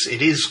reasons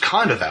it is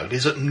kind of valuable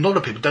is that a lot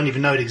of people don't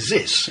even know it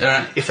exists.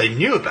 Right. If they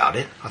knew about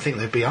it, I think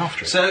they'd be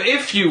after it. So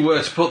if you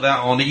were to put that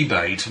on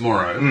eBay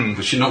tomorrow,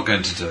 which you're not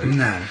going to do,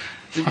 no.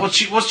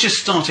 What's your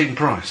starting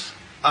price?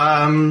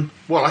 Well,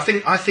 I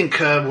think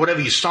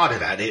whatever you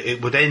started at,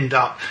 it would end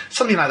up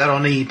something like that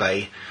on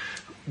eBay,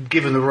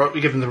 given the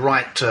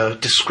right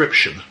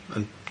description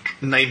and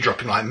name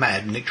dropping like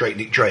mad, Nick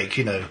Drake.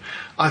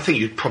 I think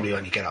you'd probably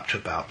only get up to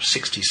about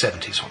 60,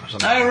 70s on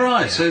it. Oh,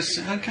 right. Yeah. So it's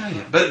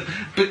okay. But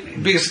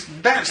because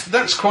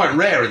that's quite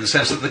rare in the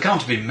sense that there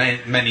can't have been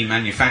many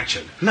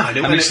manufactured. No,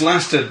 it's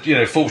lasted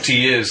 40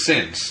 years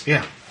since.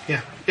 Yeah.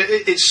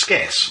 It's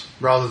scarce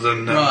rather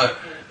than right.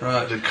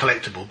 than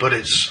collectible, but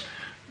it's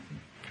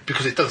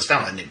because it doesn't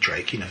sound like Nick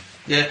Drake,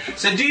 Yeah.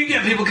 So do you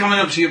get people coming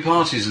up to your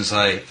parties and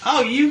say,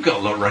 "Oh, you've got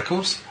a lot of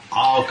records"?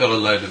 I've got a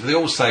load of. They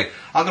always say,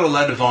 "I've got a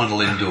load of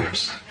vinyl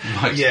indoors."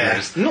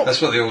 That's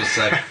what they always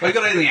say. Well, you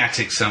got it in the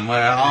attic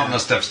somewhere. I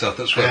must have stuff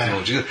that's worth a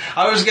lot.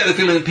 I always get the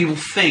feeling that people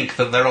think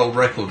that their old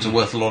records are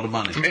worth a lot of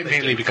money.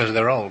 Merely because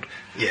they're old.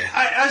 Yeah,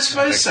 I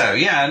suppose so.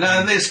 Yeah,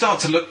 and they start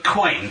to look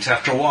quaint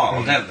after a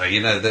while, don't they?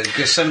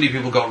 Because so many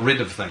people got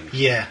rid of things.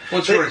 Yeah.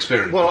 What's your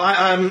experience? Well,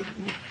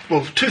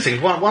 well, two things.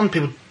 One,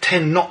 people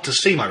tend not to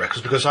see my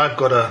records because I've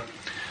got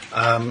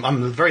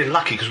I'm very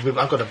lucky because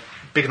I've got a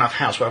big enough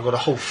house where I've got a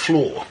whole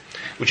floor,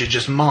 which is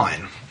just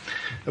mine,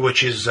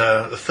 which is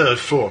the third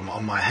floor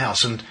on my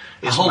house, and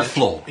it's a whole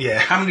floor. Yeah.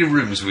 How many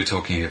rooms are we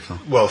talking here for?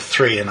 Well,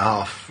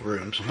 3.5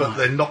 rooms, but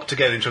they're knocked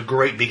together into a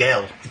great big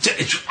L.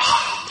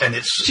 And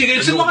it's so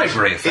it's a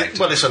library,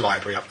 effectively. It's a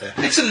library up there.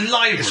 It's a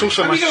library. It's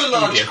also Have you got a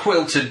large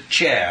quilted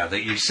chair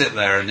that you sit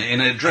there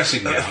in a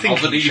dressing gown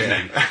of an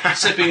evening,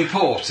 sipping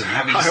port and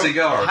having a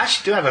cigar? I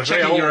actually do have a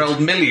very checking your old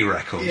Millie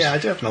records. Yeah, I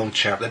do have an old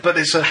chair up there, but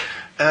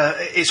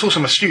it's also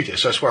my studio,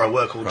 so it's where I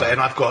work all day,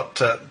 and I've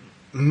got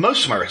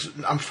most of my records.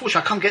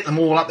 Unfortunately, I can't get them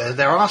all up there.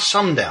 There are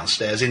some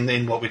downstairs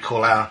in what we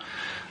call our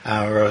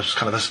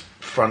kind of a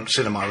front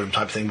cinema room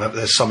type thing, but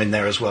there's some in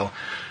there as well.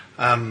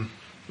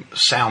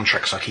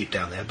 Soundtracks I keep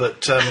down there,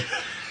 but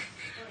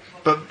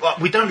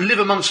we don't live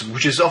amongst them,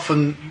 which is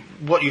often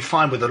what you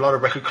find with a lot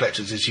of record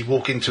collectors. Is you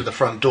walk into the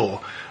front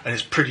door and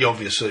it's pretty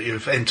obvious that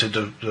you've entered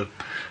the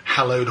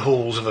hallowed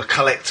halls of a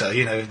collector.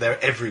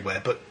 They're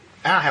everywhere, but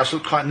our house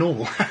looked quite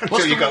normal.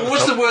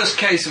 What's the worst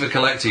case of a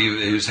collector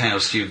whose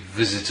house you've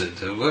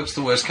visited? What's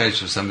the worst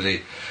case of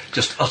somebody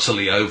just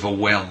utterly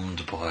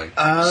overwhelmed by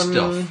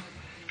stuff?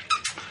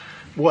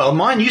 Well,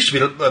 mine used to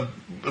be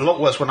a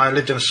lot worse when I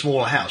lived in a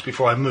smaller house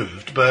before I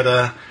moved,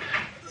 but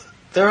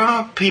there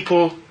are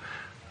people.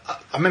 I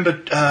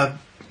remember.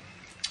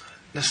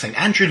 Let's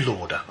think. Andrew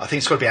Lauder. I think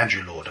it's got to be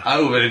Andrew Lauder.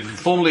 Oh,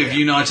 formerly of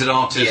United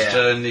Artists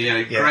and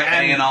great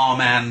A&R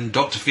man,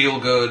 Dr.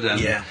 Feelgood.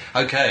 And,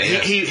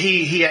 okay.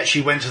 He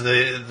actually went to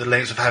the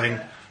lengths of having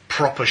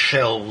proper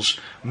shelves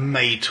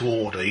made to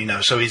order.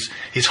 So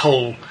his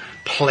whole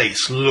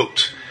place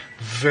looked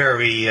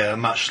very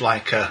much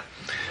like a.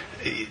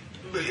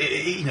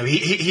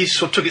 He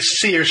sort of took it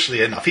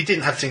seriously enough. He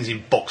didn't have things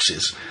in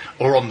boxes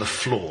or on the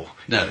floor.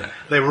 No.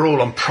 They were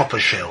all on proper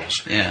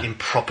shelves, Yeah. in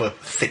proper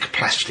thick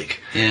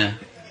plastic. Yeah.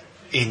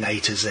 In A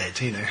to Z,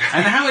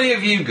 And how many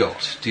have you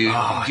got? You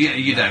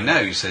don't know,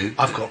 you see.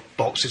 I've got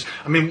boxes.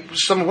 I mean,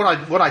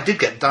 what I did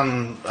get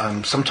done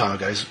some time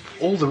ago is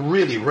all the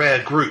really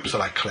rare groups that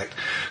I collect.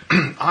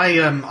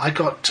 I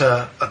got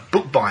a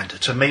bookbinder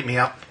to make me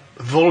up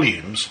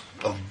volumes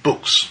of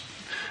books,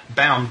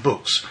 bound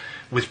books,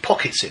 with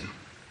pockets in.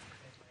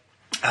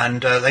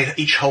 And they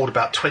each hold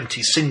about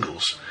 20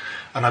 singles.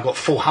 And I got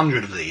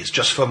 400 of these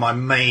just for my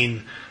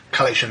main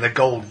collection. They're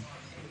gold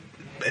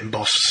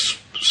embossed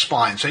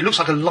spine. So it looks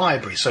like a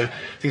library. So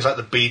things like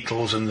the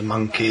Beatles and the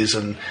Monkees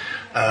and,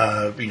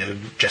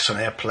 Jefferson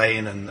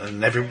Airplane and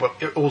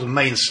all the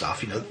main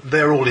stuff,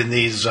 they're all in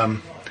these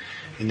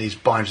in these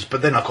binders.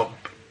 But then I've got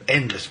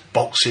endless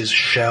boxes,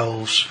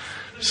 shelves,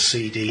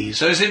 CDs.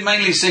 So is it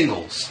mainly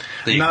singles?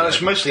 No,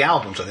 it's mostly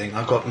albums, I think.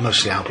 I've got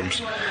mostly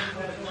albums.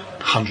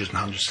 Hundreds and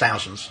hundreds,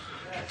 thousands.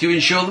 Do you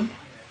insure them?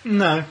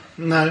 No.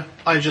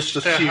 I just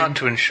assume... They're hard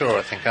to insure,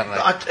 I think,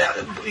 aren't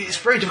they? It's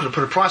very difficult to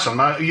put a price on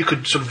them. You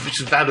could sort of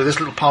value this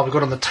little pile we've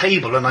got on the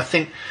table, and I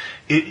think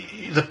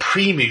the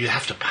premium you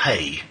have to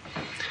pay,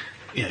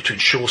 to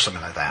insure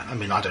something like that. I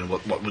mean, I don't know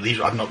what with these...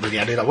 I've not really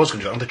idea I was going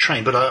to do it on the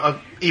train, but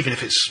even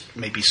if it's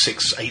maybe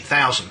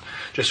 6,000-8,000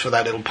 just for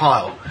that little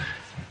pile,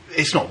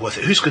 it's not worth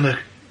it.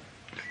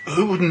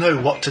 Who would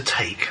know what to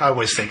take? I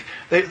always think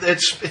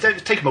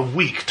it'd take them a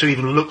week to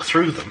even look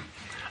through them.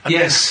 And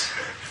yes.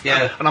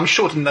 Yeah, and I'm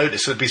sure to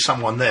notice there'd be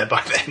someone there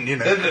by then.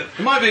 It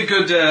might be a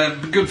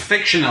good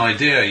fiction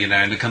idea,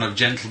 and a kind of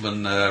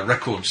gentleman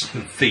records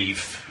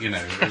thief,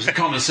 as a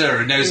connoisseur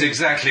who knows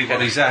exactly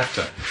what he's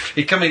after.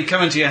 He'd come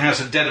into your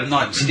house at dead of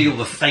night and steal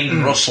the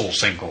Thane Russell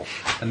single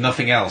and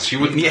nothing else. You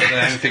wouldn't know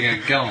anything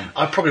had gone.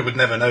 I probably would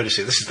never notice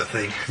it. This is the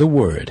thing. The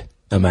Word,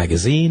 a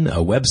magazine, a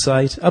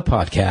website, a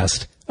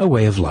podcast, a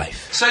way of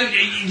life. So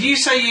you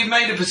say you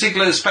made a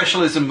particular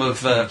specialism of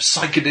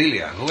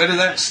psychedelia. Where did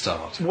that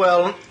start?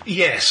 Well,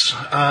 yes.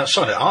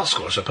 Started at art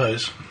school, I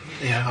suppose.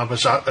 Yeah, I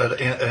was at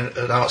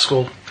art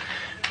school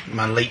in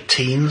my late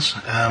teens.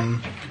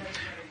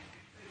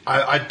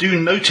 I do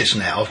notice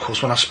now, of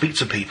course, when I speak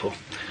to people,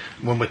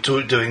 when we're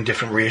doing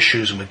different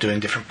reissues and we're doing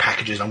different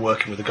packages, I'm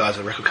working with the guys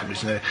at the record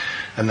companies,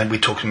 and then we're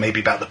talking maybe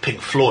about the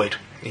Pink Floyd.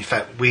 In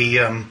fact,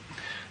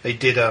 they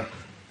did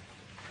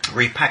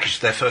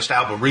repackaged their first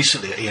album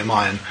recently at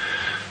EMI,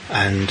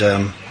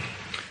 and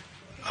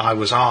I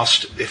was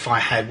asked if I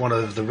had one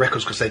of the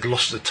records because they'd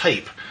lost the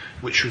tape,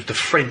 which was the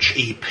French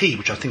EP,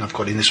 which I think I've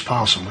got in this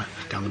file somewhere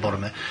down the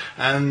bottom there,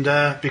 and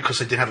because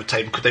they didn't have a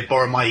tape, could they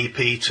borrow my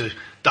EP to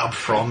dub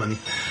from and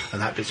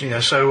that bit,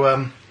 so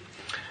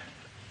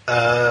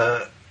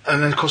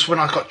and then of course when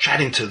I got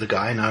chatting to the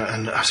guy, and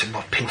I said,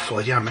 well, Pink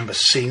Floyd, I remember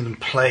seeing them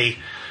play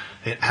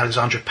in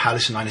Alexandra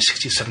Palace in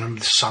 1967 with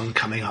the sun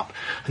coming up,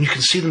 and you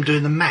can see them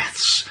doing the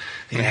maths.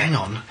 Thinking, hang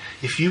on,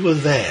 if you were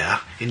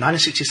there in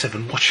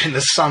 1967 watching the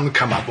sun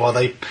come up while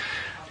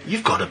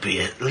you've got to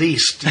be at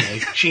least,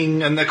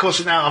 ching. And of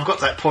course now I've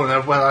got that point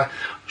of,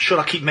 should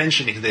I keep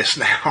mentioning this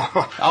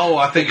now? Oh,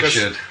 I think you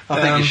should.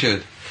 I think you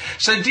should.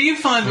 So do you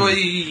find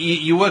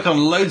you work on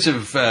loads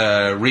of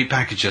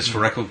repackages for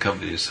record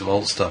companies of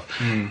old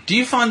stuff? Do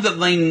you find that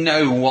they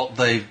know what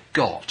they've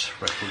got,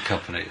 record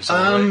companies?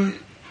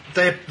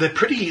 They're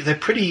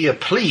pretty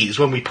pleased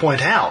when we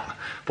point out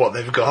what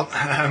they've got,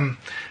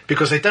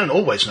 because they don't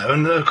always know,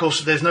 and of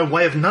course there's no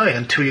way of knowing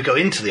until you go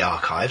into the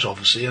archives,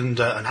 obviously, and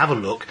have a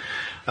look.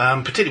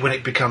 Particularly when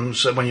it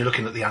becomes when you're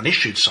looking at the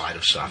unissued side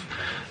of stuff,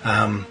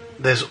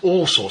 there's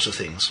all sorts of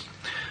things.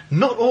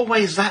 Not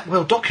always that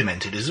well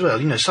documented as well.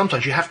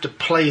 Sometimes you have to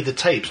play the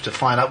tapes to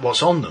find out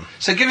what's on them.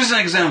 So give us an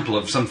example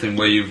of something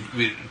where you've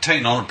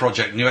taken on a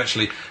project and you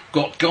actually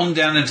gone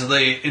down into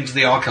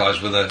the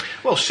archives with a...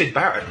 Well, Syd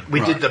Barrett.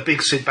 We did the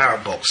big Syd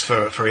Barrett box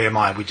for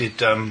EMI. We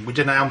did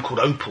an album called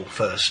Opal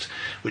first,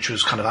 which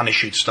was kind of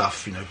unissued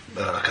stuff,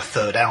 like a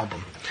third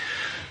album.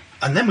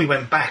 And then we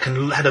went back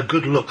and had a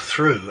good look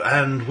through,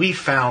 and we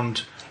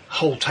found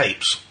whole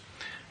tapes.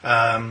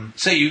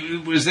 So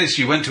you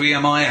went to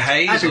EMI at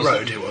Hayes? Abbey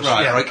Road it was.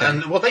 Right, yeah. okay.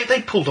 And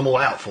they pulled them all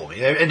out for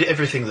me,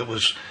 everything that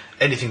was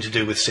anything to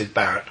do with Syd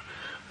Barrett.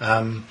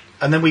 And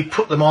then we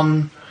put them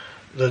on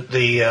brought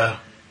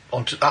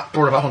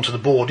them up onto the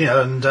board,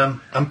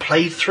 and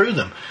played through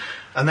them.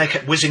 And they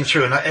kept whizzing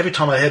through, and every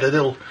time I heard a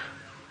little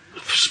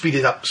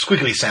speeded up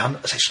squiggly sound,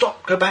 I say,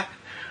 stop, go back.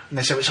 And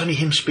they say, it's only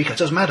him speaking, it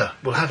doesn't matter,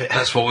 we'll have it.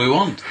 That's what we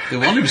want. We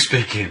want him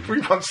speaking. We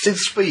want Syd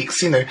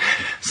speaks,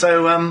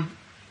 So,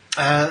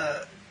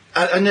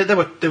 and there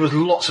was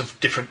lots of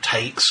different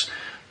takes,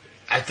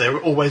 as there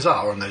always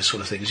are on those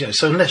sort of things.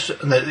 So unless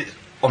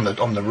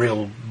on the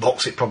real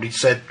box it probably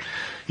said,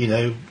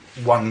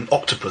 one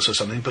octopus or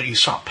something, but you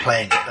start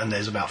playing it and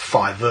there's about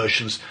 5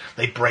 versions.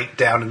 They break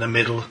down in the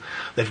middle.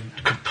 They've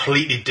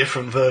completely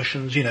different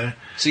versions.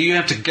 So you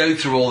have to go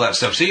through all that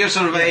stuff. So you're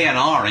sort of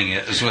A&Ring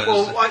it as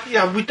well.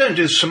 Well, we don't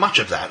do so much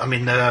of that. I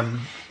mean, a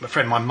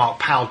friend of mine, Mark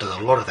Powell, does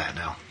a lot of that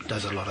now.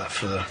 Does a lot of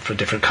that for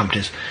different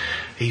companies.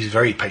 He's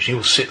very patient.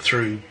 He'll sit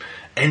through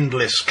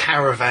endless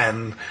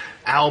Caravan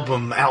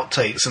album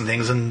outtakes and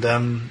things, and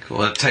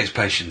well, it takes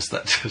patience.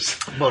 That does.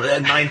 Well,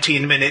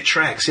 19-minute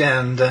tracks, yeah,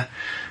 and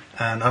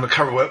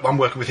I'm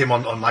working with him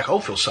on like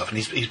Oldfield stuff, and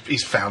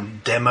he's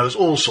found demos,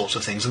 all sorts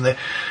of things, and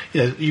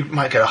you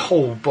might get a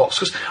whole box,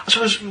 because I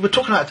suppose we're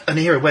talking about an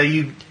era where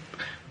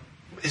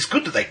it's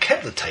good that they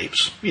kept the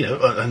tapes,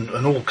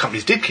 and all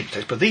companies did keep the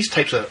tapes, but these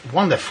tapes are,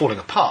 one, they're falling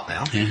apart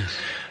now. Yes.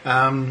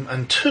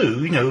 And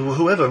two,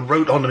 whoever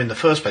wrote on them in the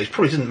first place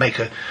probably didn't make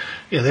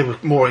they were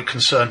more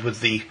concerned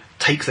with the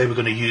take they were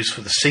going to use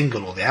for the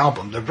single or the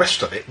album. The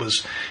rest of it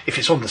was, if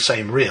it's on the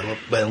same reel,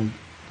 well,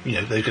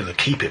 they're going to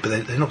keep it,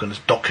 but they're not going to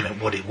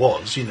document what it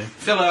was,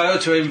 Phil, I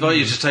ought to invite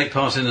you to take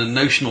part in a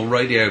notional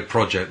radio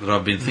project that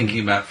I've been thinking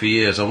about for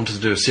years. I wanted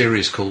to do a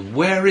series called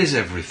Where Is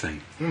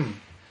Everything?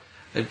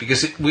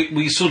 because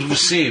we sort of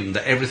assume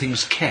that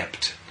everything's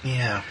kept.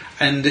 Yeah.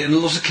 And in a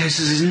lot of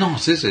cases it's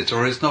not, is it?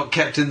 Or it's not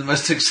kept in the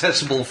most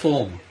accessible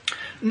form.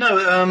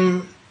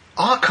 No,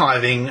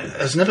 archiving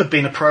has never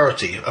been a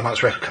priority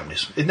amongst record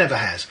companies. It never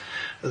has.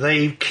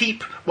 They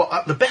keep...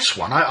 Well, the best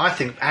one, I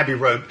think, Abbey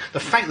Road, the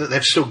fact that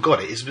they've still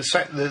got it is the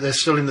fact that they're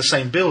still in the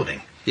same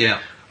building. Yeah.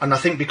 And I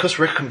think because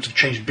record companies have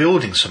changed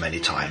buildings so many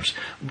times,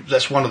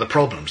 that's one of the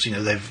problems. You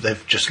know,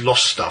 they've just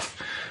lost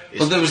stuff.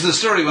 Well, there was the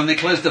story when they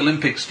closed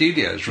Olympic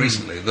Studios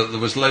recently that there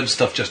was loads of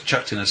stuff just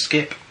chucked in a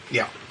skip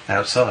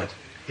outside.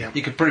 Yeah.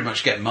 You could pretty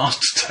much get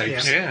master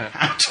tapes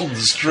out on the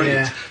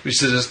street,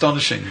 which is an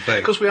astonishing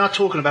thing. Because we are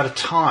talking about a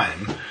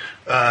time,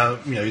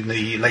 in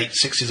the late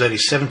 60s, early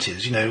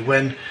 70s,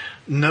 when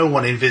no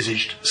one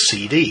envisaged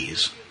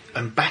CDs,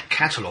 and back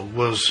catalogue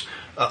was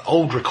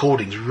old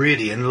recordings,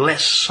 really,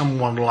 unless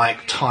someone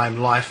like Time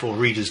Life or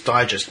Reader's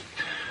Digest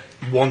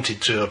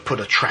wanted to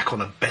put a track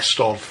on a best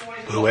of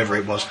whoever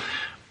it was.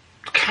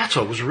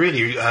 Catalogue was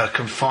really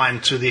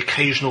confined to the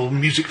occasional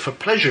music for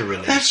pleasure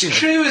release. That's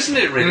true, isn't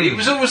it? Really, it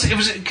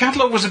was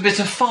catalogue was a bit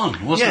of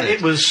fun, wasn't it? Yeah,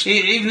 it was.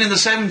 Even in the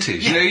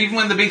 70s, even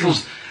when the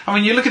Beatles. I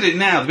mean, you look at it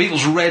now. The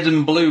Beatles' Red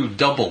and Blue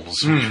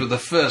doubles, which were the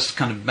first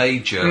kind of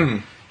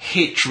major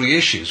hit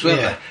reissues,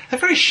 weren't they? They're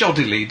very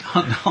shoddily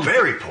done.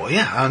 Very poor,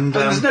 and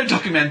there's no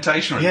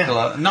documentation or anything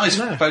like that. Nice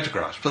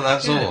photographs, but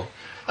that's all.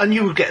 And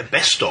you would get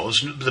best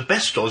ofs. The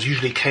best ofs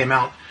usually came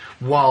out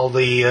while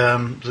the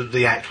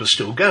act was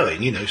still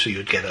going, so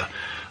you'd get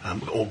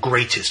or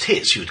greatest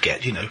hits, you'd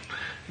get,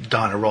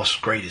 Diana Ross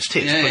greatest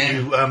hits.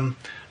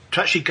 To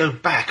actually go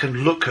back and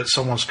look at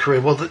someone's career,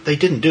 well, they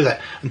didn't do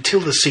that until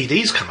the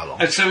CDs come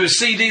along. And so it was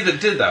CD that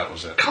did that,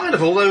 was it? Kind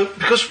of, although,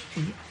 because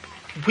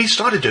we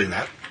started doing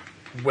that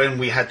when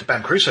we had the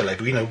Bam Crusoe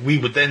label, we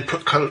would then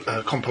put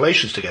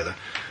compilations together.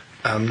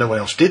 No one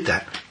else did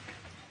that.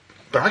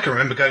 But I can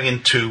remember going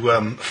into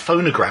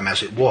Phonogram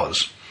as it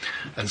was,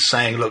 and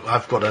saying, look,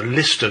 I've got a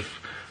list of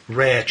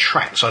rare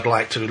tracks I'd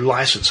like to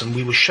license. And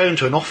we were shown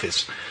to an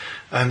office,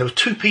 and there were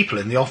two people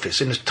in the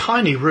office in a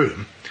tiny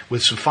room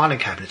with some filing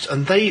cabinets,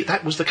 and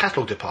that was the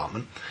catalogue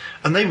department,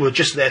 and they were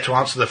just there to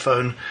answer the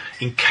phone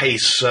in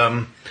case,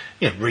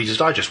 Reader's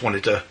Digest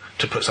wanted to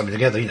put something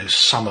together,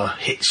 summer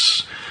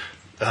hits.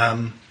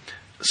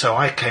 So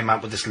I came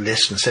up with this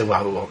list and said,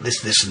 well, I want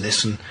this, and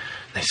this, and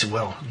they said,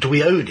 well, do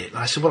we own it? And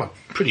I said, well, I'm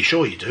pretty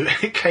sure you do.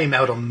 It came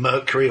out on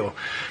Mercury, or...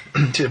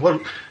 well,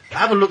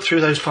 have a look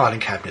through those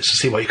filing cabinets to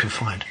see what you can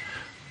find.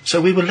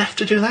 So we were left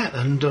to do that,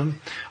 and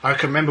I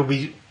can remember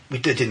we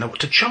didn't know what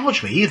to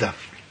charge me either.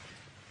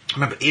 I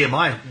remember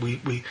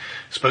EMI, we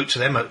spoke to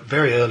them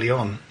very early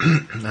on,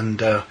 and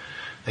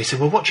they said,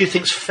 well, what do you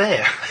think's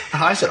fair?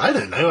 And I said, I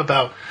don't know,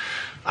 about...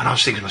 And I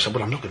was thinking to myself,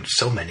 well, I'm not going to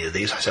sell many of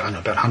these. I said, I know,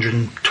 about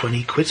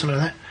 120 quid, something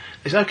like that.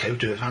 They said, OK, we'll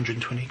do it for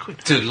 120 quid.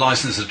 To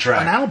license a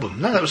track? An album.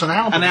 No, that was an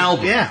album. An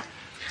album? Yeah.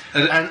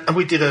 And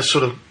we did a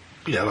sort of,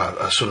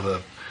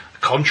 a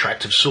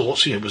contract of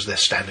sorts. It was their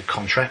standard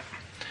contract.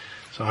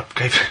 So I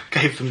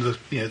gave them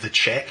the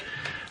check.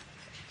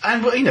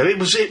 And it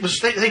was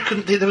they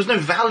couldn't. There was no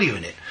value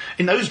in it.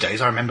 In those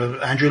days, I remember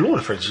Andrew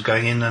Lauder, for instance,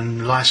 going in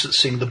and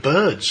licensing the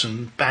Byrds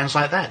and bands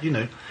like that.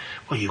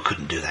 Well, you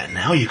couldn't do that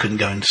now. You couldn't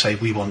go and say,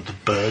 we want the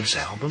Byrds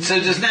album. So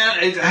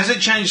has it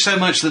changed so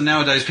much that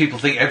nowadays people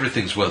think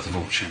everything's worth a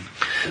fortune?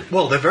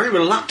 Well, they're very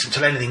reluctant to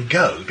let anything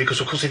go,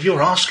 because, of course, if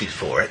you're asking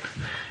for it,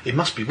 it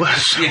must be worth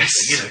something.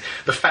 Yes.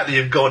 The fact that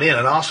you've gone in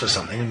and asked for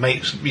something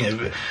makes,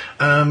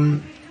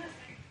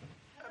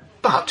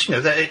 but,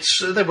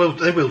 they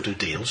will do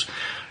deals.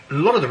 A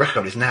lot of the record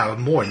companies now are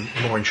more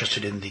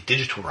interested in the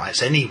digital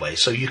rights anyway,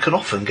 so you can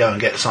often go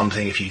and get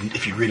something if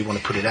you really want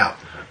to put it out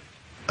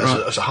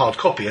as a hard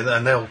copy,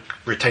 and they'll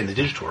retain the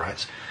digital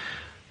rights.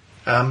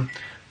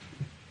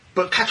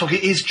 But catalogue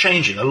is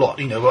changing a lot.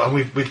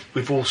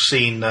 We've all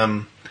seen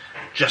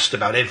just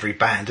about every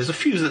band. There's a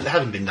few that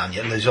haven't been done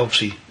yet, and there's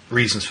obviously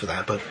reasons for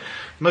that. But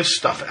most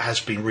stuff has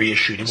been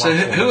reissued in one form.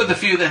 So who are the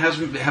few that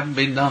haven't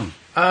been done?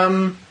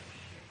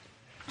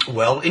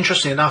 Well,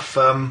 interestingly enough,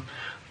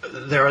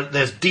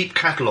 there's deep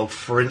catalogue,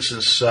 for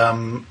instance,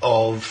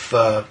 of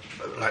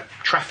like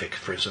Traffic,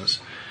 for instance.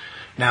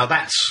 Now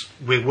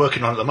we're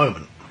working on at the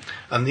moment,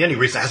 and the only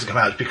reason it hasn't come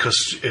out is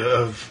because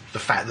of the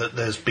fact that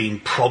there's been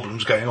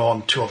problems going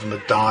on. 2 of them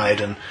have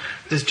died, and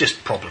there's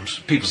just problems.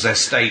 People's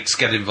estates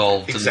get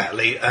involved.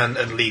 Exactly, and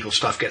legal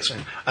stuff gets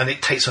in, and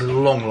it takes a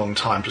long, long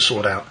time to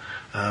sort out.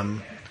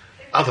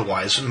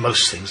 Otherwise,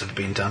 most things have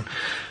been done.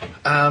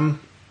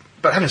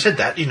 But having said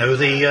that,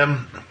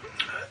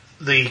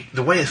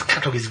 the way this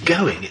catalogue is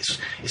going,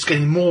 it's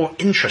getting more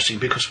interesting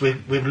because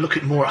we're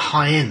looking more at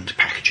high-end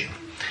packaging.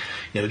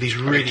 These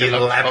really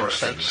elaborate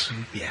things.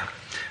 Yeah,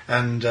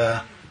 and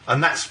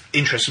that's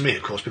interesting to me,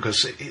 of course,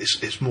 because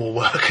it's more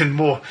work and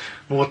more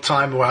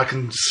time where I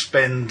can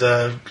spend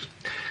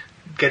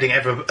getting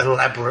ever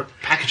elaborate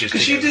packages.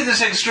 Because you did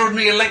this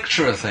extraordinary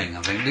Electra thing,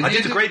 I think. I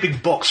did a great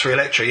big box for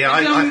Electra. Yeah,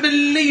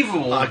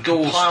 unbelievable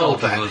doorstop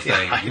of a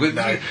thing with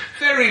know.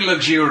 very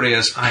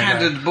luxurious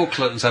padded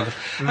booklet and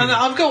stuff. And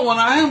I've got one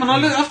at home, and I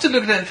have to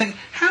look at it and think,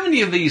 how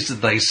many of these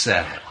did they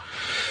sell?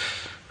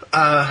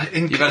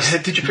 Did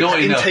you put that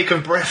intake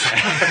of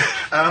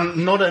breath?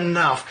 Not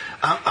enough.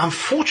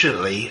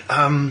 Unfortunately,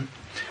 I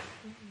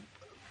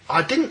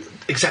didn't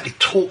exactly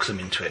talk them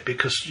into it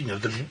because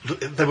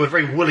they were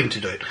very willing to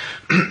do it.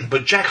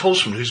 But Jack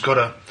Holzman, who's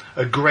got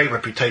a great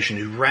reputation,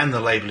 who ran the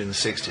label in the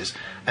 '60s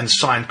and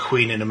signed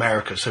Queen in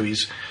America, so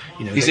he's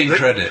in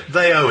credit.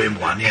 They owe him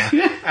one, yeah.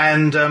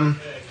 And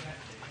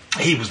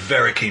he was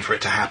very keen for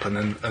it to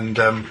happen,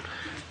 and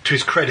to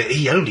his credit,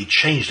 he only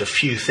changed a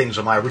few things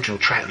on my original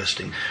track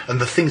listing, and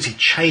the things he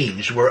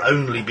changed were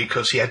only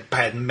because he had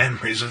bad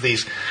memories of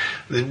these.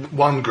 The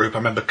one group, I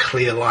remember,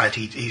 Clear Light,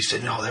 he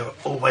said, no, they were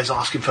always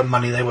asking for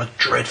money, they were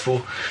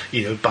dreadful,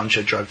 bunch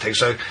of drug takers.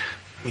 So,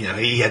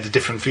 he had a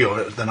different view of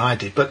it than I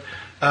did. But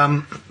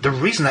the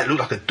reason that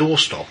looked like a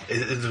doorstop,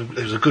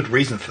 there was a good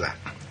reason for that.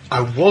 I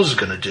was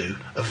going to do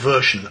a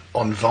version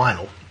on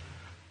vinyl,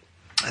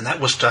 and that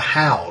was to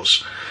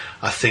house,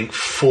 I think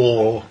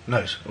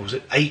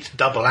 8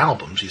 double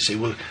albums, you see,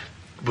 were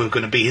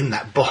going to be in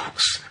that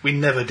box. We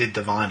never did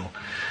the vinyl.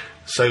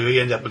 So we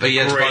ended up with But you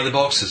had to buy the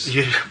boxes.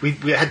 Yeah, we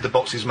had the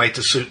boxes made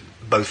to suit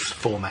both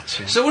formats.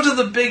 Yeah. So what are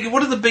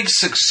the big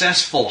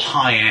successful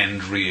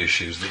high-end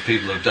reissues that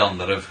people have done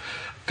that have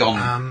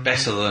gone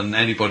better than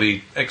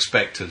anybody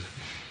expected?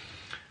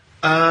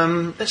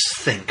 Let's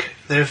think.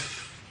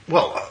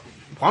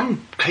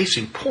 One case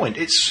in point,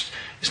 it's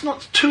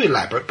not too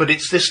elaborate, but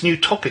it's this new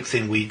Topic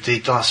thing we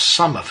did last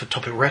summer for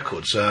Topic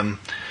Records,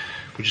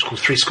 which is called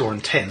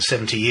 70,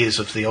 70 years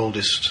of the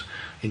oldest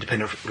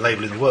independent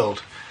label in the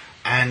world.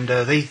 And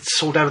they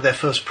sold out of their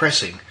first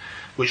pressing,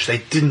 which they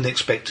didn't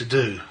expect to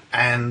do.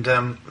 And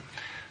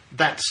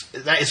that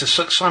is a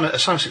sign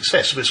of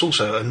success, but it's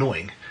also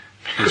annoying.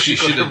 Because you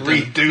should have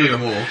redo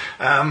them all.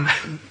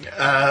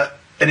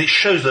 And it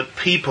shows that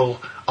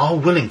people are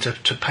willing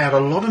to pay out a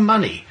lot of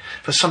money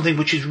for something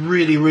which is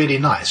really, really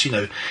nice.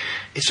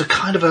 It's a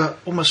kind of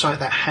almost like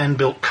that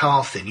hand-built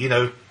car thing.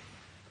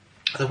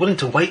 They're willing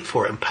to wait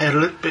for it and pay a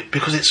little bit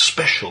because it's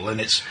special and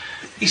it's.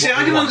 You see,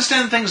 I can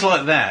understand things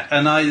like that,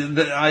 and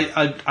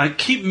I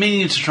keep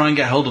meaning to try and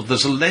get hold of.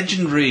 There's a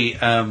legendary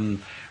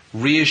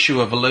reissue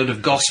of a load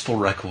of gospel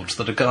records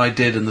that a guy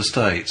did in the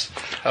States.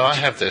 Oh, I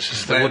have this.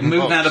 It's the wooden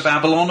Moving box. Out of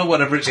Babylon or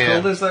whatever it's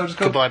called. Is that what it's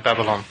called? Goodbye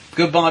Babylon.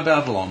 Goodbye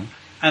Babylon,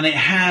 and it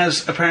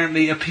has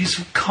apparently a piece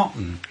of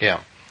cotton. Yeah.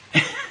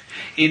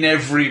 In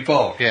every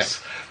box. Yeah.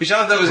 Which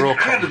I thought was an Raw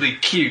incredibly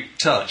cute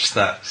touch.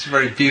 It's a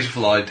very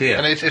beautiful idea.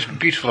 And it's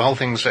beautiful. The whole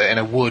thing's in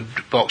a wood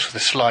box with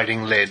a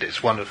sliding lid.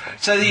 It's wonderful.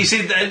 So you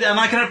see, and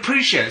I can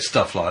appreciate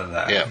stuff like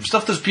that. Yeah.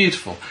 Stuff that's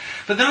beautiful.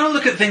 But then I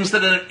look at things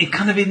that are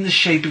kind of in the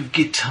shape of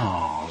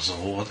guitars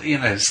or,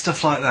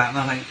 stuff like that, and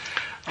I think,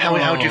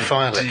 How do you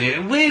file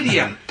it? Where do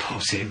you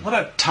put it? What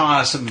a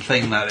tiresome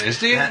thing that is.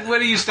 Where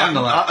do you stand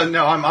on that?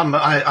 No,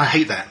 I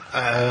hate that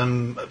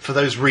for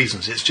those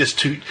reasons. It's just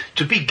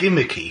to be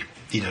gimmicky.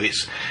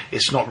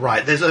 It's not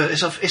right.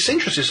 It's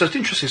interesting. It's an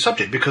interesting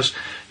subject because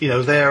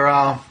there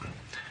are.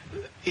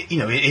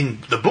 In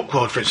the book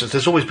world, for instance,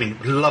 there's always been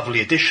lovely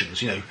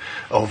editions,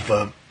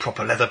 of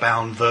proper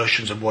leather-bound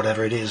versions of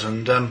whatever it is,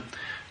 and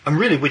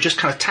really we're just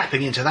kind of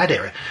tapping into that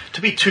area.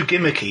 To be too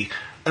gimmicky,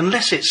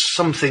 unless it's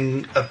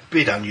something a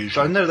bit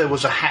unusual. I know there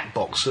was a hat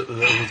box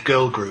with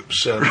girl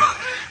groups,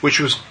 which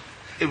was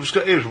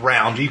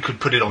round. You could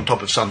put it on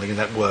top of something, and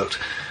that worked.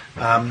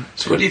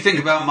 So what do you think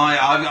about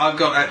I've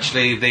got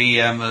actually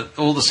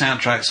all the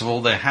soundtracks of all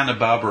the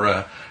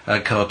Hanna-Barbera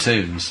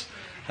cartoons,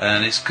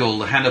 and it's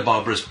called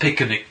Hanna-Barbera's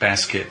Picnic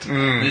Basket.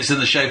 And it's in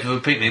the shape of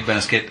a picnic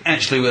basket,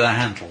 actually with a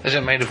handle. Is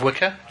it made of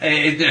wicker?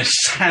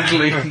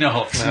 Sadly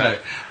not, no.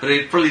 But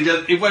it probably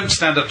it won't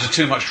stand up to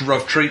too much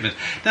rough treatment.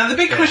 Now the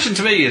big question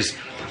to me is,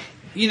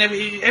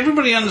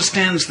 everybody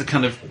understands the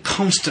kind of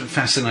constant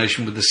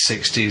fascination with the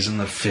 60s and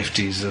the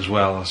 50s as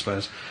well, I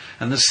suppose,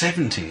 and the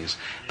 70s.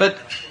 But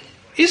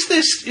is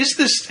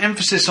this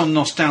emphasis on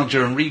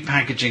nostalgia and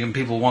repackaging and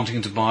people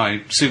wanting to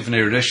buy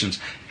souvenir editions,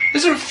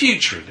 is there a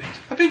future in it?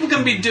 Are people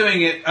going to be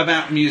doing it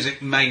about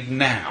music made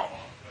now?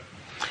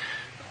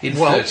 In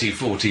 30,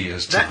 40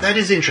 years' time? That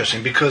is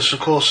interesting because, of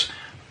course,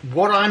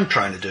 what I'm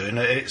trying to do, and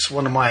it's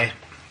one of my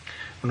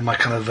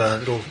kind of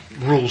little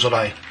rules that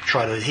I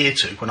try to adhere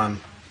to when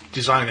I'm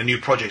designing a new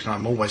project,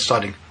 and I'm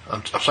starting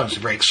something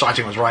very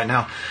exciting ones right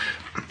now,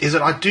 is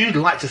that I do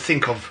like to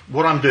think of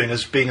what I'm doing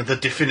as being the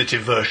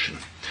definitive version.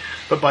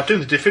 But by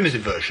doing the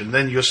definitive version,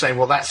 then you're saying,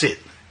 well, that's it.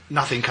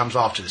 Nothing comes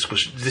after this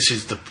because this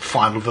is the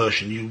final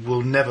version. You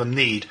will never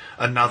need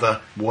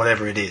another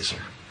whatever it is,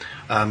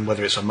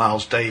 whether it's a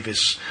Miles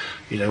Davis,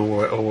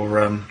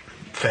 or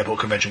Fairport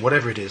Convention,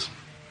 whatever it is.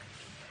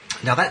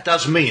 Now that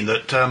does mean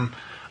that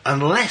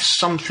unless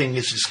something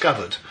is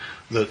discovered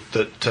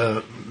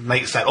that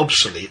makes that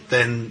obsolete,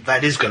 then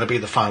that is going to be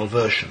the final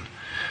version.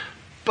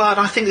 But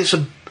I think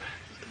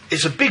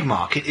it's a big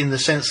market in the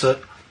sense that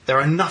there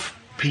are enough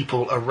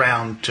people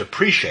around to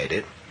appreciate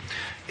it.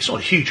 It's not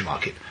a huge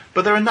market,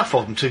 but there are enough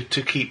of them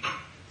to keep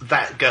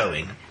that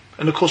going.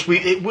 And of course,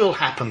 it will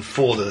happen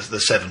for the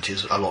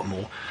 70s a lot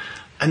more,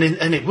 and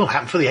it will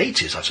happen for the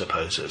 80s, I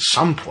suppose, at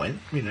some point.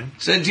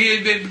 So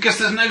because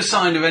there's no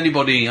sign of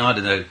anybody, I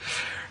don't know,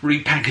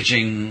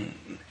 repackaging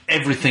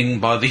everything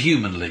by the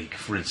Human League,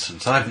 for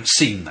instance. I haven't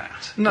seen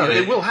that. No, You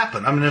know, it will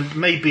happen. I mean,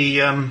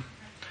 maybe.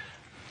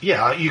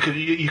 Yeah, you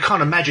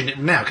can't imagine it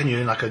now, can you?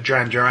 In like a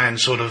Duran Duran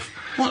sort of.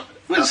 Well,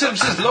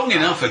 it's long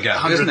enough ago,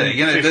 isn't it?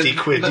 150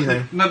 quid, but, you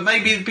know. But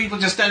maybe people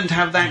just don't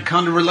have that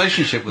kind of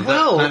relationship with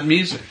Well, that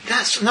music.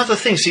 That's another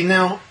thing. See,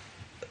 now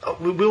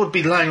we would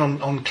be laying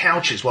on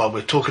couches while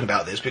we're talking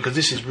about this, because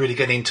this is really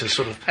getting into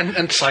sort of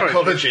And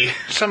psychology. Sorry,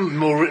 some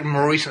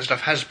more recent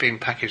stuff has been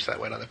packaged that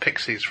way, like the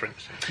Pixies, for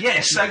instance.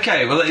 Yes,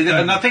 okay. Well,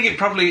 and I think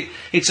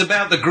it's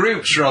about the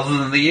groups rather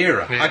than the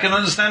era. Yeah. I can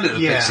understand it, the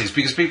Yeah. Pixies,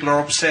 because people are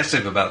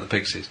obsessive about the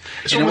Pixies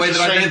It's in a way almost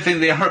that the I don't same- think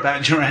they are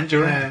about Duran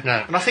Duran.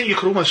 No. And I think you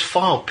could almost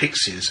file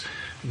Pixies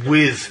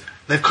with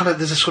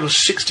there's a sort of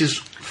 60s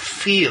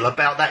feel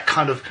about that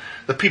kind of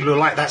the people who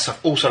like that stuff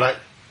also like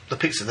the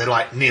Pixies. They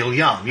like Neil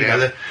Young, you Yeah.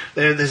 know.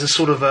 There's a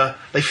sort of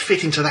they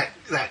fit into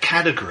that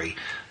category,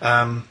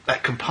 that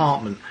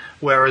compartment.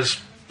 Whereas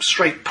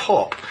straight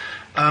pop,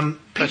 Those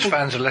people,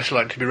 fans are less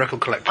likely to be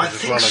record collectors I as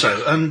think well.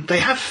 so. And they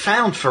have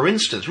found, for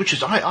instance, which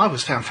is I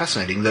was found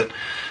fascinating, that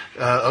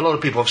a lot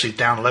of people obviously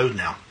download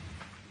now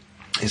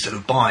instead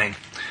of buying.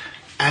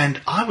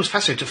 And I was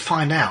fascinated to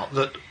find out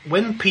that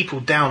when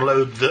people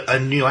download a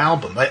new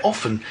album, they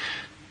often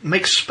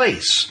make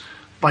space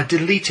by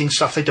deleting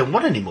stuff they don't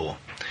want anymore.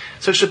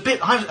 So it's a bit.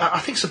 I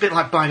think it's a bit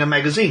like buying a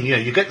magazine. You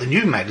know, you get the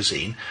new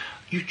magazine,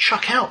 you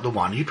chuck out the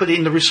one, you put it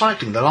in the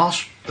recycling the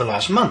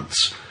last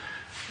months.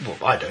 Well,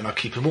 I don't. I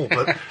keep them all,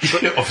 but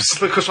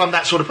Obviously. because I'm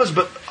that sort of person.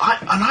 But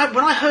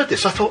when I heard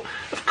this, I thought,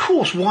 of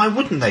course, why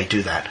wouldn't they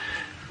do that?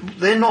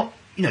 They're not.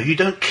 You know, you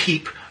don't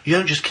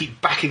just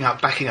keep backing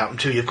up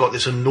until you've got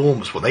this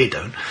enormous. Well, they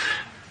don't.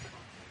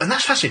 And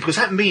that's fascinating, because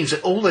that means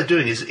that all they're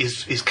doing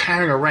is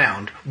carrying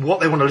around what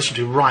they want to listen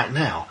to right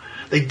now.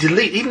 They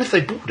delete, even if they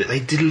bought it, they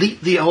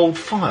delete the old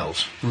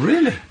files.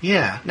 Really?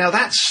 Yeah. Now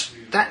that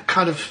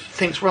kind of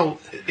thinks, well,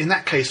 in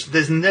that case,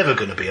 there's never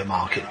going to be a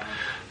market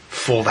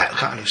for that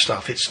kind of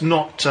stuff. It's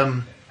not.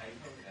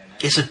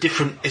 It's a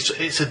different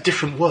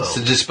world. It's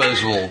a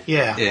disposable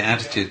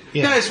attitude.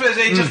 Yeah. No,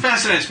 it just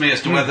fascinates me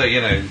as to whether,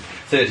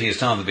 30 years'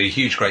 time there'll be a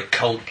huge, great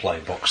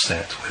Coldplay box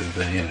set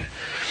with,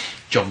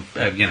 John,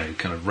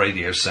 kind of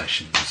radio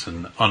sessions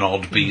and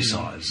odd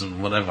B-sides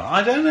and whatever.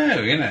 I don't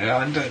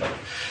know,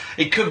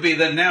 It could be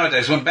that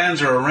nowadays, when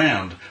bands are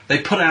around, they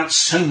put out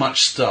so much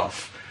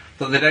stuff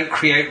that they don't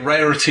create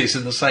rarities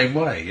in the same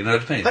way, you know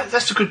what I mean?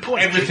 That's a good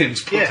point.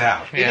 Everything's put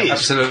out. It is.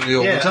 Absolutely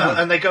all the time.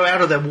 And they go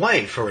out of their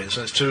way, for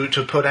instance, to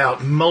put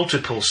out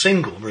multiple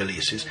single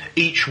releases,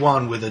 each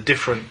one with a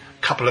different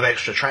couple of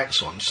extra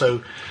tracks on.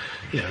 So,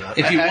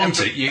 If you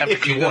want it,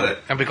 you got it.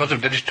 And because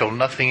of digital,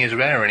 nothing is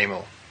rare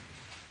anymore.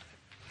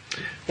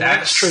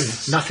 That's true.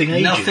 Nothing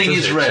ages, Nothing does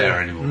is it? rare So,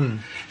 anymore.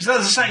 Is that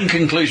the second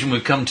conclusion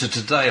we've come to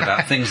today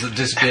about things that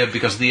disappeared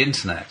because of the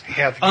internet?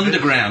 Yeah, I think it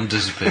Underground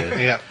disappeared.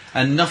 Yeah.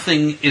 And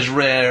nothing is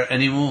rare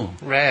anymore.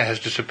 Rare has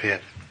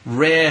disappeared.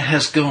 Rare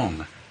has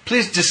gone.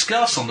 Please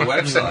discuss on the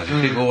website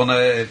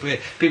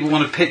if people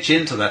want to pitch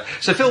into that.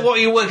 So, Phil, what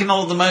are you working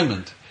on at the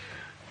moment?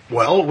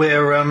 Well,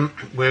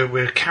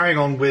 we're carrying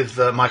on with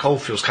Mike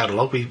Oldfield's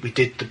catalogue. We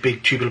did the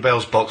big Tubular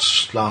Bells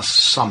box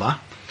last summer,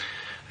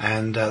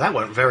 and that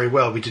went very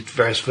well. We did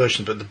various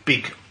versions, but the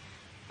big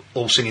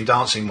all singing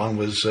dancing one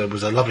was a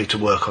lovely to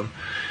work on.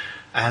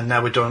 And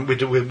now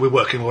we're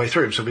working our way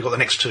through them. So we've got the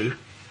next two,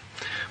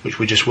 which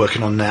we're just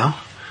working on now.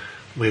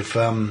 With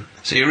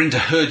so you're into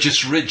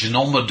Hergest Ridge and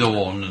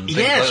Almadorn and things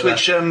yes, like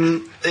which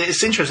that.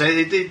 it's interesting.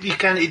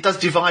 It does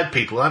divide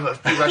people.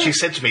 People actually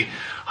said to me,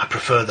 "I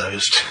prefer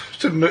those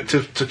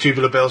to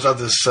Tubular Bells."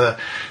 Others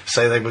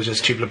say they were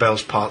just Tubular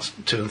Bells parts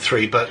 2 and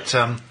 3. But it's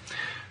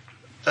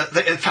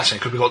fascinating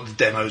because we've got the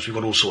demos, we've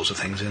got all sorts of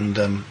things,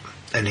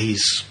 and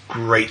he's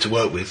great to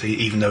work with,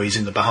 even though he's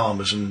in the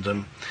Bahamas.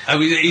 And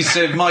He's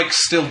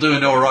Mike's still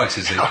doing all right,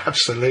 is he? Oh,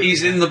 absolutely.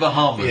 He's in the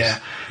Bahamas.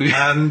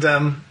 Yeah,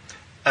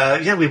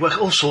 and we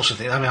work all sorts of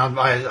things. I mean,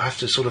 I have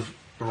to sort of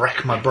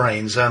rack my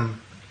brains.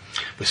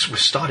 We're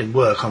starting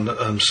work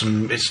on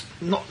some. It's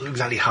not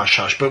exactly hush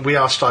hush, but we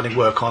are starting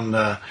work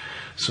on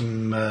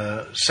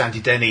some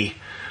Sandy Denny,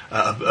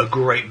 a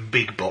great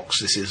big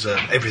box. This is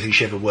everything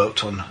she ever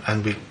worked on,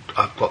 and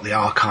I've got the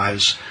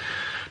archives.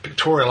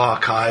 Pictorial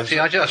archives. See,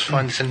 I just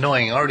find this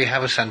annoying. I already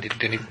have a Sandy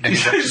Denny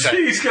box set,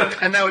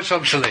 and now it's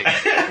obsolete.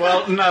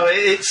 Well, no,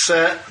 it's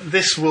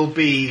this will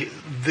be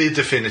the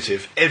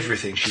definitive.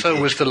 Everything she So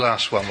did. was the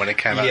last one when it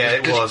came out. Yeah,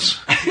 it was.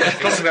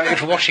 Talking about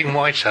it washing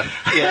whiter.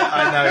 Yeah,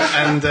 I know,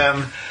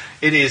 and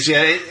it is.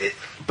 Yeah,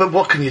 but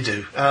what can you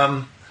do?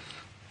 I'm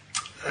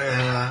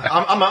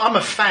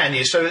a fan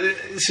here, so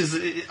this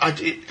is.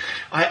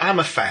 I'm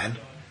a fan,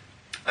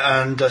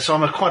 and so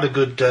I'm quite a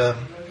good.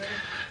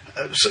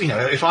 So,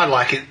 if I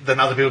like it, then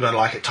other people don't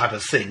like it, type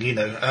of thing,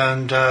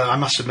 And I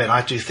must admit,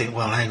 I do think,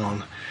 well, hang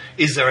on,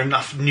 is there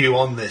enough new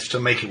on this to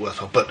make it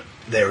worthwhile? But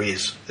there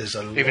is. There's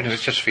Even if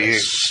it's just for you.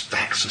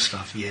 Stacks of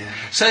stuff. Yeah.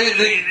 So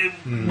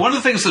one of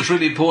the things that's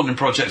really important in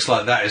projects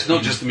like that is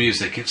not just the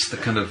music; it's the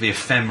kind of the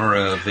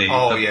ephemera,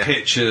 the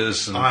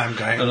pictures. And, I'm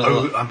going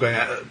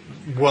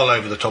well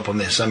over the top on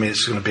this. I mean,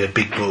 it's going to be a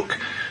big book,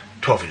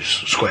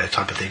 12-inch square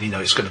type of thing.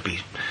 It's going to be.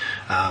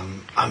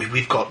 I mean,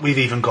 we've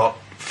even got.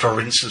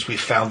 For instance, we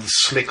found the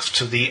slicks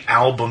to the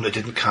album that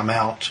didn't come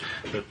out.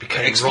 That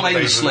became Explain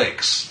the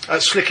slicks.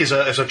 Slick is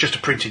just a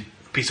printed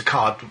piece of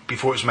card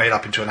before it was made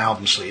up into an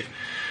album sleeve.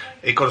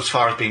 It got as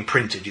far as being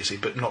printed, you see,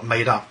 but not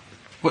made up.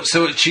 What,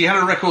 so she had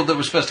a record that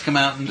was supposed to come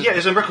out? Yeah,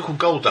 there's a record called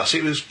Gold Dust.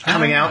 It was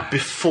coming out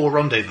before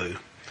Rendezvous.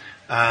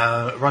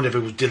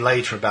 Rendezvous was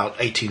delayed for about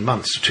 18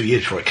 months, 2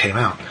 years before it came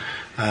out.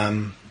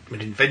 And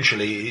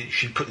eventually,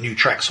 she put new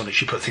tracks on it.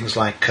 She put things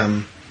like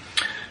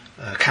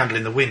Candle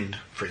in the Wind,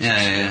 for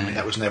instance. I mean,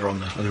 that was never on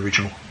the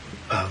original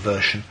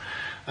version.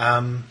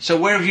 So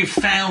where have you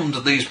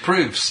found these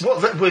proofs?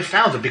 Well, we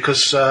found them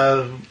because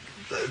her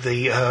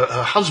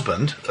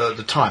husband at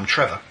the time,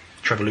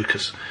 Trevor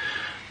Lucas,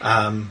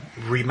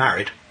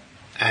 remarried,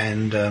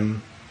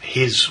 and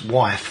his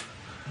wife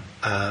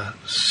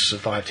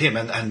survived him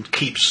and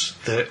keeps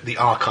the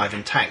archive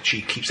intact.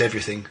 She keeps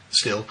everything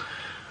still.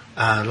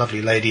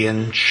 Lovely lady,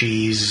 and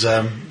she's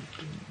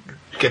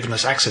given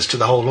us access to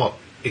the whole lot,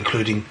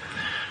 including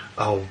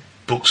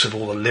books of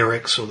all the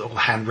lyrics or all the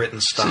handwritten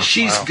stuff. So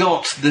she's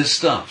got this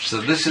stuff. So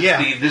this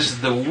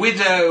is the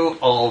widow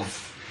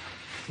of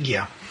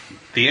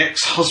the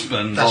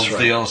ex-husband of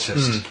the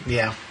artist.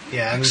 Yeah.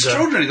 And,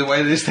 extraordinary the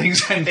way these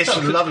things end up. It's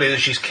lovely that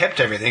she's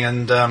kept everything,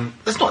 and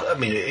it's not. I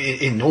mean,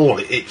 in all,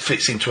 it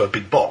fits into a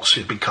big box,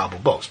 a big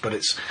cardboard box. But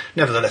it's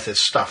nevertheless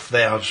there's stuff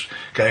there. I was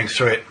going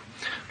through it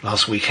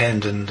last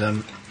weekend,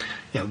 and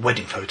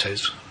wedding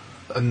photos,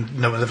 and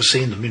no one's ever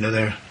seen them.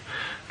 They're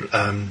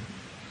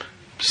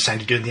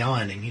Sandy doing the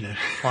ironing,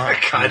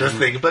 that kind of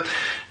thing. But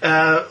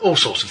all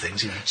sorts of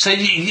things, So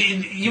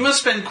you must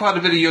spend quite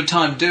a bit of your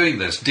time doing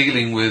this,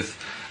 dealing with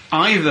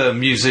either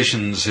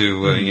musicians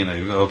who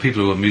or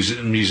people who were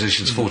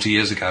musicians 40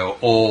 years ago,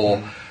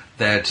 or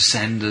their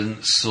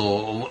descendants,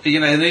 or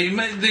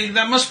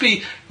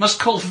that must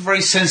call for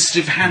very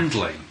sensitive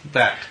handling.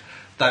 That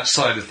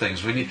side of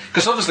things,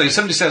 because obviously if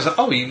somebody says,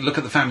 "Oh, you look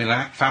at the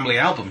family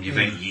album," you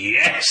think,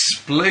 "Yes,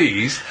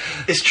 please."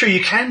 It's true.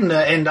 You can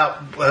end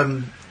up.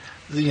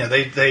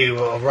 They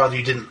or rather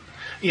you didn't.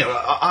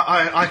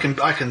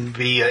 I can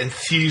be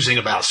enthusing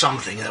about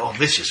something. Oh,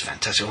 this is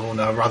fantastic. Oh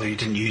no, rather you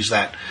didn't use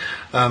that.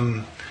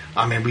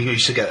 I mean, we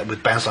used to get it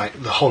with bands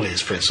like the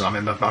Hollies, for instance. I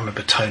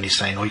remember Tony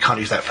saying, "Oh, you can't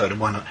use that photo.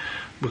 Why not?"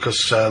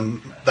 Because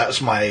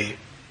that's my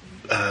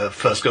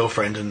first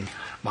girlfriend, and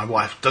my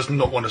wife does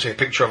not want to see a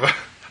picture of her.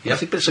 Yep. I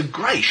think, but it's a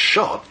great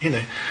shot.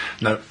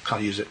 No,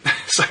 can't use it.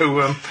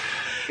 So.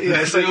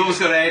 So you always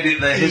got to edit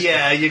there.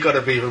 Yeah, you've got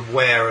to be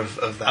aware of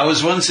that. I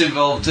was once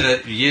involved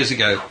years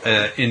ago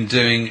in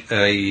doing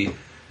a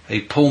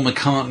Paul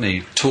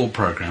McCartney tour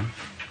program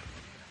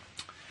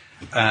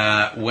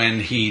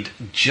when he'd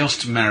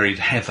just married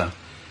Heather.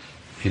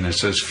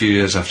 So it's a few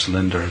years after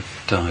Linda had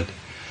died,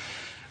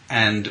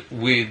 and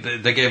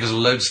they gave us a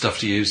load of stuff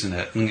to use in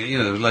it. And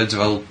there were loads of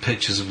old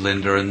pictures of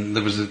Linda, and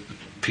there was a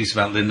piece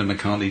about Linda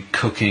McCartney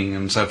cooking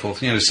and so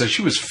forth. So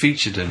she was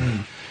featured in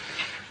it.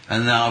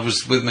 And then I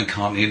was with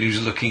McCartney, and he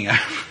was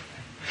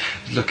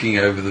looking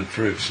over the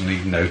proofs, and he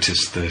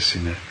noticed this,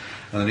 And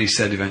then he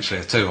said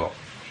eventually, "I tell you what,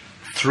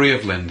 3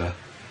 of Linda,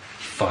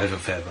 5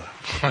 of Heather."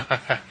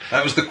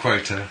 That was the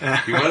quota.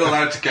 You weren't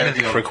allowed to go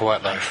for a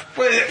quiet life.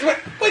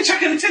 Which I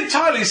can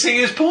entirely see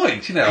his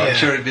point. I'm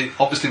sure it'd be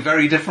obviously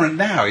very different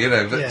now.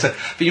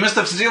 But you must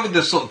have to deal with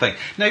this sort of thing.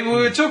 Now, we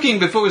were talking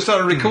before we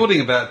started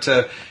recording about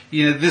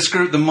this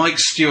group, the Mike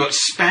Stewart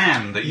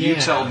Span, that you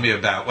told me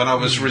about when I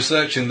was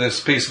researching this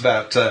piece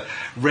about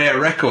rare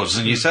records,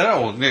 and you said,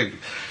 "Oh,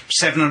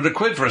 700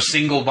 quid for a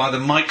single by the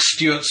Mike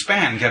Stewart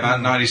Span came out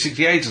in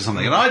 1968 or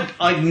something," and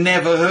I'd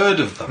never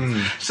heard of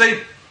them. So.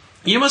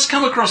 You must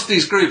come across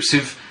these groups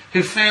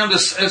who've found a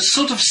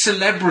sort of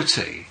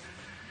celebrity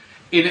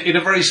in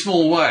a very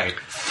small way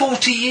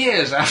 40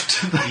 years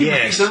after they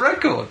made the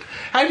record.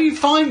 How do you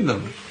find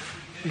them?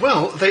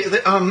 Well, they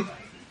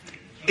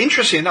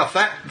interestingly enough,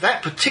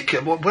 that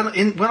particular when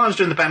I was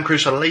doing the Bam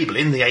Crusoe label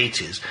in the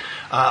 80s,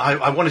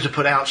 I wanted to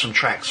put out some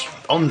tracks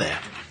on there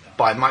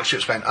by Mike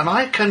Stewart's band, and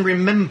I can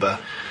remember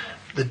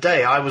the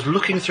day I was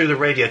looking through the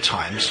Radio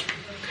Times.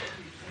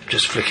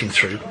 Just flicking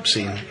through,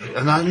 seeing,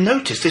 and I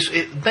noticed this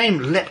name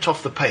leapt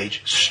off the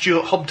page.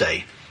 Stuart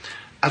Hobday,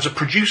 as a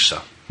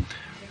producer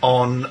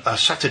on a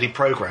Saturday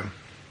programme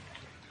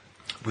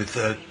with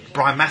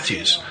Brian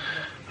Matthews,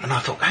 and I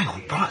thought, hang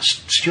on,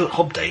 Stuart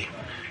Hobday,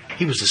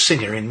 he was the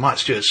singer in Mike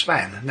Stewart's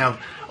Span. Now,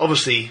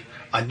 obviously,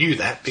 I knew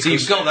that because so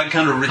you've got that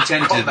kind of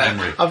retentive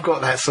memory. I've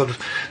got that sort of.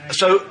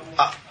 So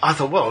I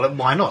thought, well,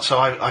 why not? So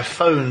I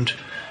phoned,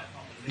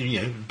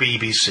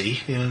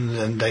 BBC,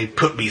 and they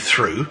put me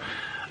through.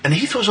 And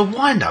he thought it was a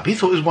wind-up. He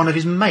thought it was one of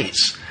his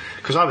mates.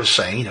 Because I was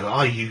saying,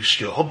 are you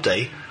Stuart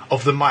Hobday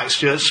of the Mike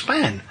Stewart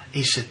Span?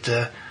 He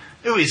said,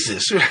 who is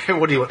this?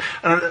 What do you want?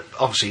 And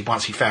obviously,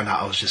 once he found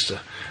out I was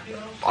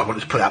I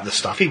wanted to put out the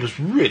stuff, he was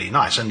really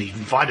nice. And he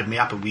invited me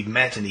up and we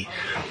met, and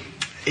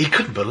he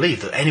couldn't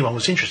believe that anyone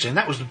was interested. And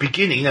that was the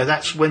beginning.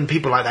 That's when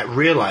people like that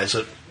realise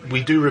that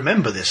we do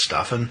remember this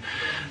stuff. And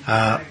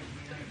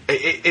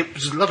it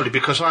was lovely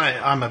because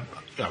I'm a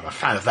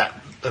fan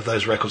of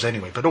those records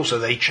anyway. But also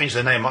they changed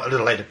their name a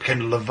little later,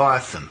 became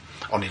Leviathan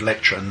on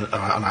Elektra, and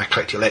I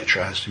collect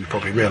Elektra, as you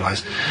probably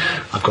realise.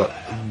 I've got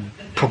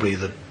probably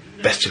the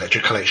best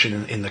Elektra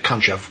collection in the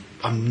country.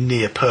 I'm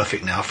near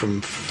perfect now,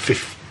 from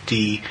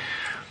 53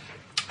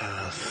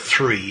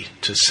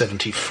 to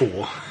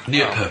 74.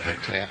 Near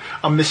perfect. Yeah.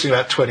 I'm missing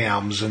about 20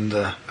 albums and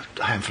a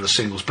handful of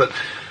singles, but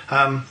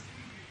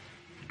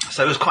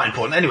so it was quite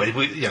important.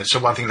 Anyway, so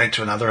one thing led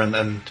to another,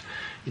 and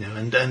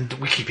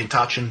we keep in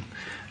touch, and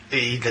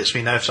he lets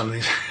me know if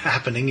something's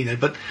happening,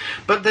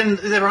 But then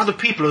there are other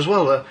people as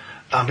well.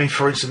 For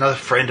instance, another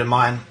friend of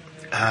mine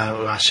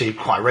who I see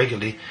quite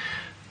regularly,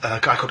 a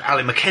guy called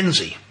Ali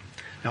Mackenzie.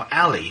 Now,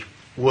 Ali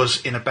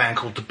was in a band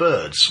called The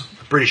Byrds,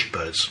 the British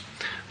Byrds.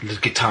 The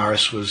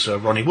guitarist was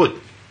Ronnie Wood,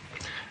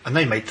 and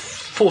they made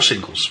 4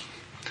 singles,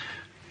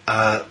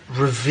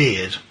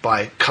 revered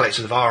by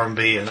collectors of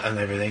R&B and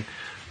everything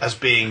as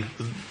being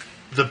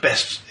the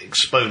best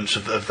exponents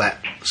of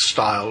that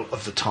style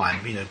of the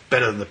time.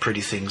 Better than the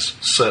Pretty Things,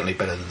 certainly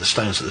better than the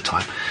Stones at the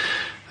time.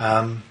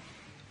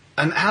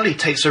 And Ali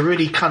takes a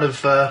really kind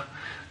of an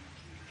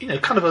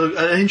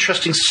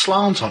interesting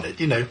slant on it.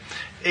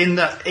 In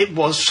that it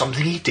was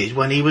something he did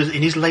when he was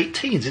in his late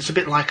teens. It's a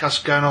bit like us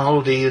going on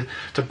holiday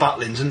to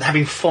Butlins and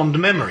having fond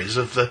memories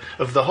of the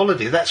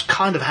holiday. That's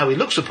kind of how he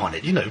looks upon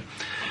it. The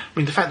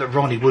fact that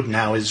Ronnie Wood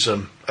now is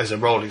as a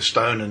Rolling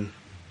Stone and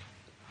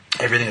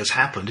everything that's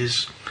happened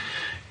is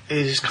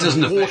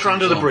kind of water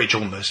under the bridge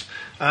almost.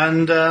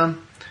 And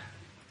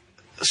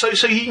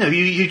so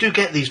you do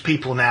get these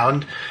people now,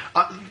 and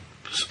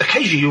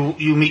occasionally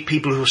you meet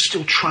people who are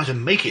still trying to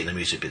make it in the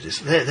music business.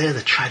 They're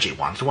the tragic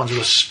ones, the ones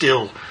who are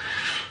still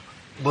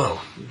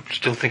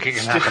think it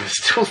can happen.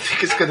 Still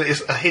think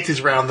a hit is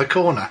round the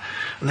corner,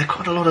 and there are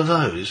quite a lot of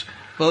those.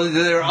 Well,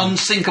 they're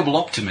unsinkable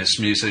optimist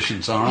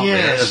musicians, aren't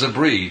they? As a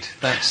breed,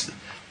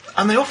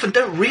 and they often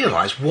don't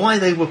realise why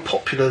they were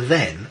popular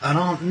then and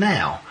aren't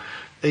now.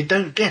 They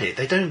don't get it.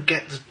 They don't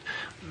get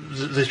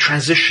the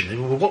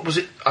transition. Well, what was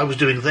it I was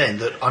doing then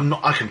that I'm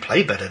not? I can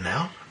play better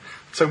now.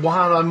 So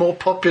why am I more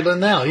popular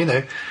now?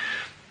 And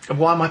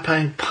why am I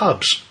playing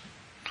pubs?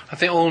 I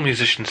think all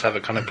musicians have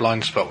a kind of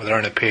blind spot where their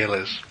own appeal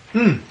is.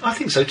 I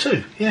think so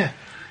too. Yeah.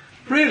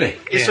 Really?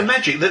 It's a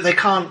magic that they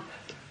can't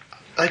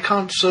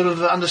sort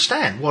of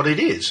understand what it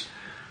is.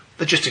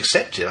 They just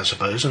accept it, I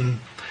suppose. And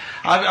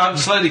I've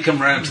slowly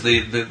come around to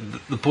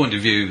the point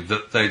of view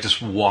that they're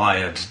just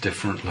wired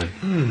differently.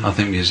 I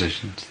think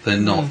musicians, they're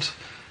not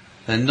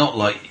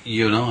like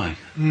you and I.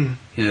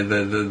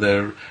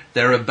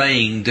 They're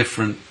obeying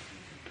different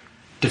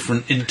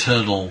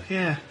internal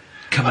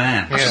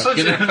commands.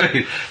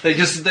 They're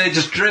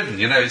just driven.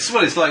 It's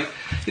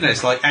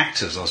like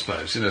actors, I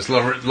suppose. It's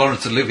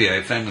Laurence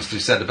Olivier famously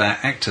said about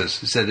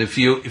actors. He said, if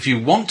you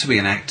want to be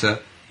an actor,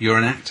 you're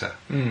an actor.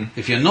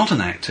 If you're not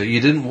an actor,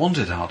 you didn't want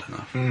it hard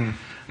enough. And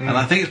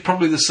I think it's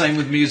probably the same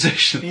with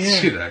musicians.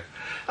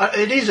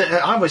 It is. I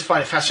always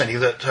find it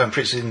fascinating that, for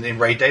instance, in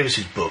Ray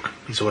Davies's book,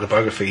 his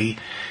autobiography,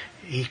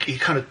 he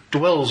kind of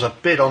dwells a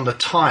bit on the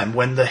time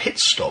when the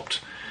hits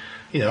stopped.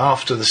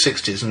 After the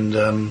 60s, and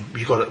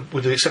you got,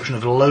 with the exception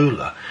of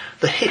Lola,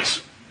 the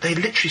hits, they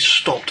literally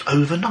stopped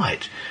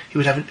overnight. He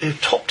would have a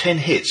top 10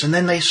 hits, and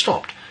then they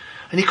stopped.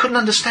 And he couldn't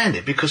understand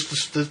it, because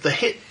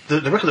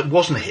the record that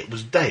wasn't a hit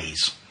was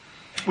Days,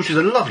 which is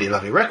a lovely,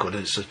 lovely record,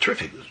 and it's a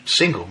terrific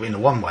single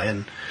in one way,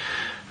 and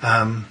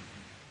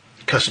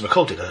Kirsty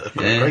MacColl did a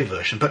great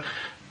version. But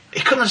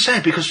he couldn't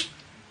understand, because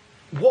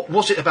what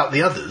was it about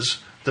the others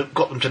that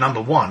got them to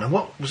number one, and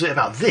what was it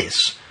about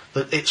this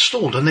that it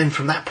stalled, and then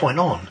from that point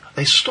on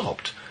they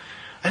stopped.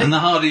 And the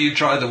harder you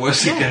try, the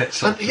worse it gets.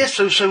 So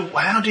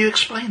how do you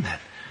explain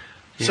that?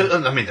 So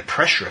the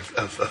pressure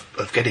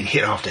of getting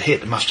hit after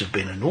hit must have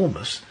been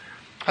enormous.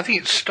 I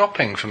think it's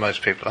stopping for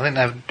most people. I think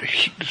they have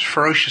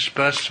ferocious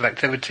bursts of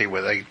activity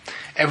where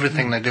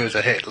everything they do is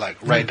a hit, like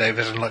Ray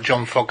Davies and like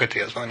John Fogerty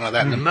or something like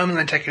that. And the moment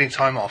they take any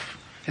time off,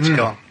 it's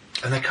gone.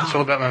 And they can't. It's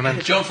all about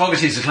momentum. John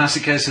Fogerty's a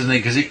classic case, isn't he?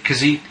 Because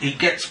he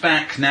gets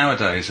back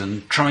nowadays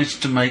and tries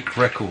to make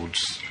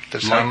records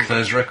like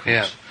those records.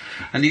 Yeah.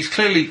 And he's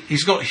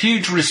got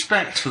huge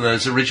respect for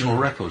those original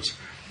records,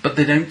 but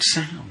they don't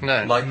sound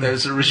like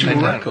those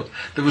original records.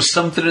 There was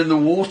something in the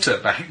water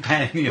back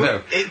then,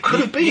 It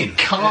could have been. You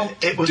can't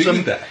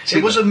do that.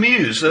 It was a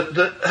muse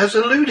that has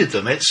eluded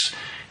them. It's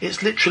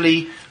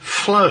literally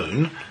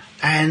flown,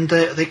 and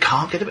they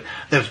can't get it.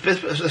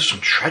 There's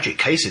some tragic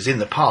cases in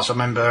the past. I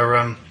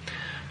remember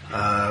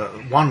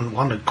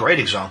one great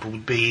example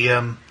would be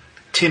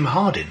Tim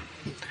Hardin.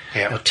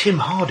 Yeah. Now, Tim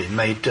Hardin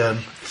made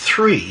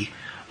 3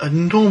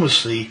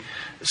 enormously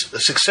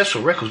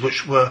successful records,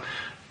 which were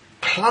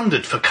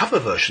plundered for cover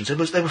versions.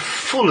 They were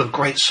full of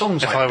great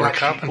songs like Black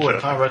Sheep Boy,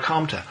 If I Were a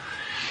Carpenter.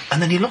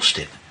 And then he lost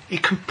it. He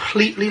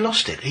completely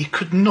lost it. He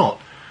could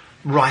not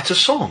write a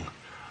song,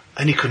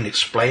 and he couldn't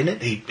explain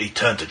it. He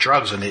turned to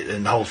drugs, and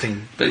the whole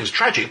thing was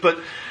tragic. But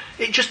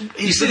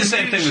You see the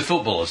same thing with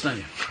footballers, don't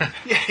you?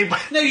 Yeah,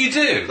 No, you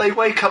do. they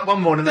wake up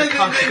one morning and they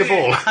can't kick a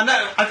ball. I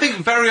know. I think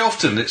very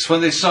often it's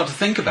when they start to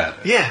think about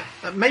it. Yeah,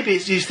 maybe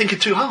you're thinking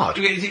too hard.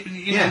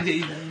 You know,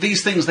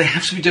 these things, they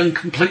have to be done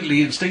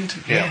completely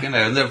instinctively. Yeah. You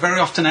know, and they're very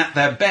often at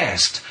their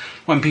best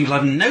when people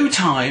have no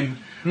time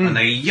and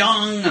they're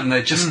young and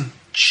they're just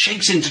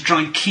chasing to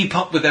try and keep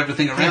up with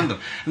everything around them.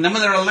 And then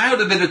when they're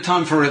allowed a bit of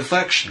time for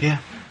reflection,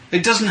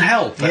 it doesn't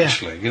help,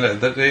 actually. You know,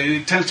 that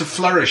it tends to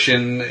flourish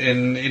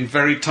in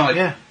very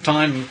tight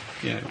time.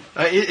 You know.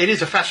 It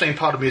is a fascinating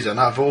part of music, and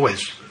I've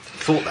always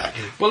thought that.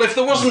 Well, if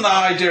there wasn't the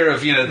idea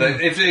of, you know,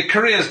 that if their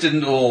careers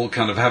didn't all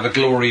kind of have a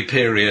glory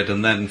period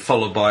and then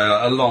followed by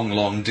a long,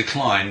 long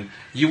decline,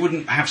 you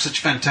wouldn't have such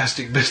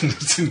fantastic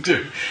business in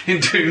doing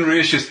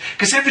reissues.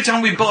 Because every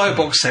time we buy a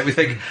box set, we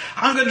think,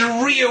 I'm going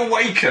to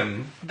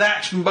reawaken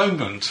that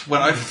moment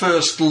when I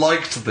first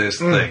liked this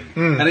thing.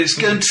 And it's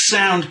going to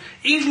sound,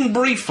 even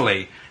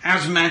briefly,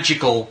 as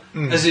magical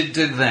as it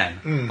did then.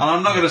 And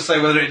I'm not going to say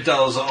whether it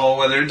does or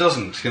whether it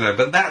doesn't, you know,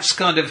 but that's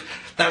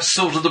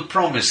sort of the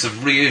promise of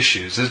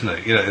reissues, isn't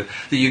it? You know,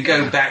 that you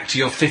go back to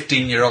your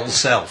 15-year-old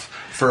self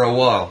for a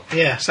while.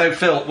 Yeah. So,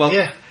 Phil,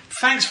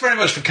 thanks very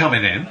much for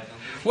coming in.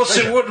 What's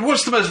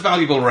the most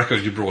valuable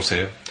record you brought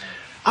here?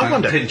 I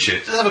wonder. Pinch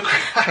it.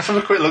 Let's have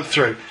a quick look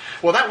through.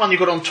 Well, that one you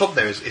got on top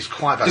there is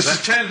quite valuable.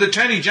 This is the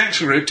Tony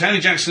Jackson group. Tony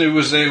Jackson, who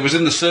was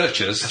in the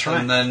Searchers, That's right.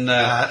 and then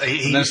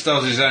he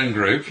started his own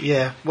group.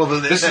 Yeah. Well,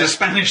 this is a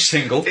Spanish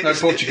single, no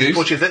Portuguese.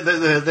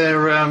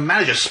 Their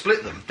manager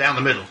split them down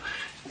the middle.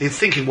 The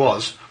thinking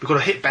was, we've got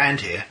a hit band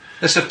here.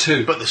 Let's have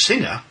two. But the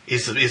singer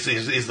is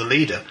the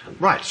leader.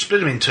 Right, split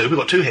them in two. We've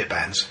got two hit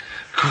bands.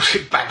 Of course,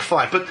 it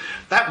backfired. But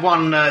that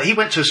one, he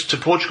went to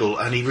Portugal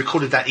and he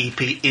recorded that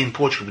EP in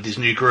Portugal with his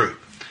new group.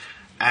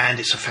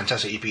 And it's a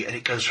fantastic EP, and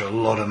it goes for a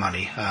lot of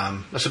money.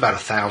 That's about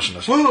 1,000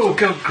 or something. Whoa,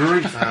 good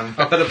grief.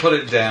 I better put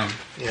it down.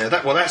 Yeah,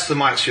 that's the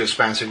Mike Stewart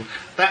single.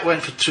 That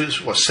went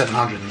for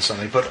 700 and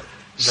something, but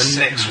the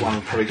next one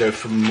will probably go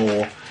for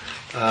more.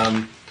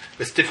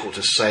 It's difficult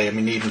to say. I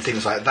mean, even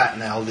things like that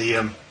now,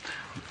 the...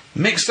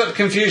 Mixed Up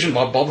Confusion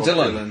by Bob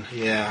Dylan.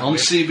 Yeah. On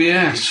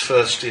CBS. His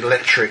first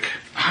electric...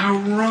 Oh,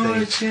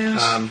 right, thing.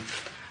 yes.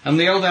 And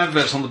the old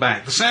adverts on the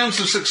back. The Sounds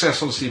of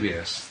Success on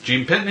CBS.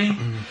 Gene Pitney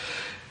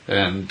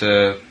and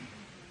Barbara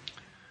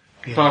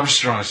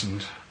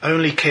Streisand.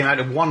 Only came out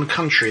of one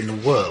country in the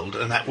world,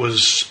 and that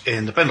was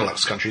in the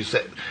Benelux countries.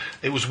 That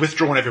it was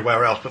withdrawn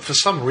everywhere else, but for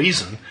some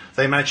reason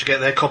they managed to get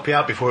their copy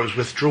out before it was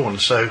withdrawn.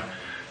 So,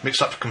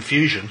 Mixed Up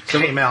Confusion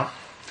came out.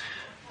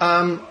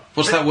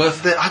 What's that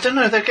worth? I don't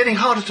know. They're getting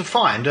harder to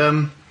find.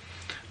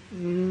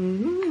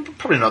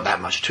 Probably not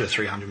that much. 200 or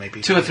 300,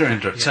 maybe. 200 or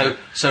 300. Yeah.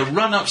 So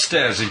run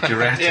upstairs into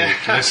your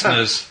attic,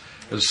 listeners,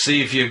 and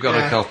see if you've got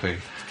a copy.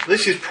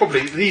 This is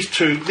probably these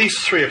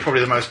three are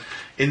probably the most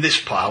in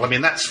this pile. I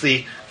mean, that's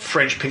the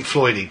French Pink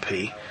Floyd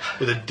EP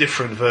with a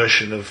different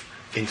version of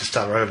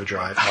Interstellar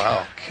Overdrive.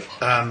 Wow.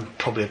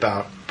 Probably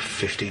about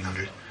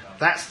 1,500.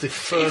 That's the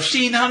first.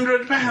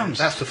 £1,500.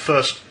 That's the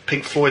first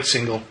Pink Floyd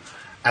single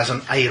as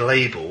an A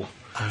label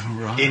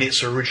in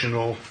its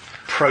original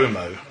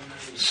promo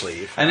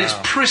sleeve. And it's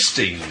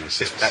pristine.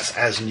 That's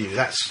as new.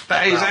 That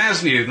is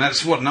as new. And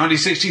that's what,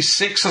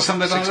 1966 or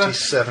something like that?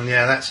 67.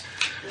 Yeah,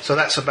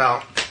 that's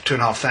about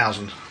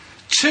 2,500.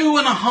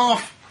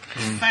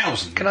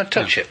 2,500. Can I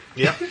touch it?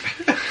 Yeah.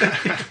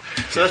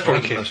 So that's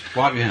probably the most.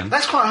 Wipe your hand.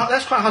 That's quite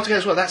hard to get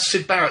as well. That's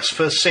Syd Barrett's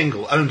first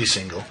only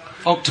single.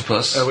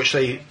 Octopus. Which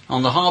they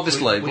on the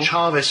Harvest label. Which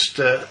Harvest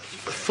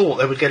thought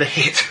they would get a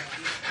hit.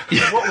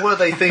 What were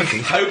they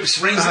thinking? Hope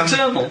springs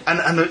eternal. And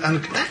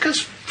that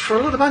goes for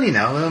a lot of money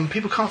now.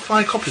 People can't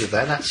find copies of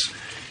that.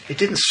 It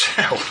didn't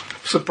sell.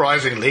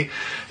 Surprisingly,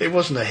 it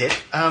wasn't a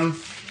hit.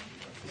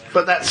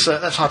 But that's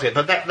hard to get.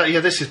 But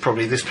this is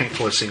probably this Pink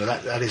Floyd single.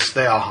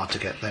 They are hard to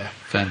get there.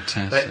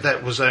 Fantastic.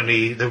 That was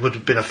only there would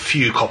have been a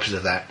few copies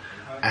of that,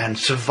 and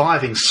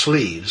surviving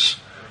sleeves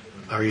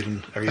are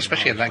even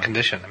especially in that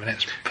condition. I mean,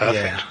 it's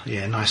perfect.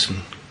 Yeah, nice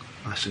and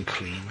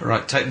clean.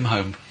 Right, take them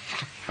home.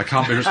 I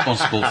can't be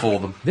responsible for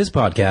them. This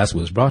podcast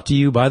was brought to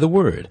you by The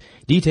Word.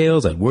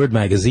 Details at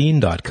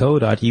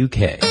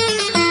wordmagazine.co.uk.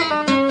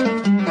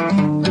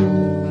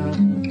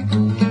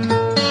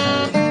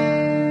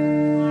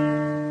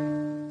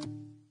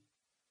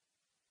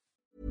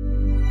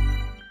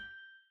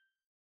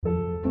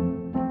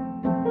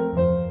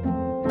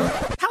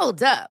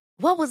 Hold up.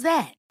 What was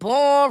that?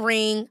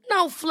 Boring.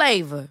 No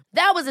flavor.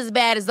 That was as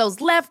bad as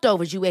those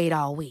leftovers you ate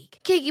all week.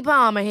 Keke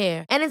Palmer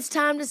here, and it's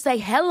time to say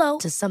hello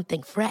to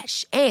something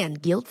fresh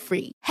and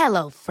guilt-free.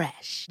 Hello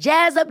Fresh.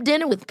 Jazz up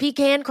dinner with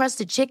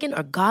pecan-crusted chicken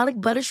or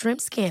garlic butter shrimp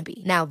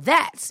scampi. Now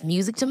that's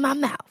music to my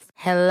mouth.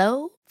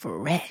 Hello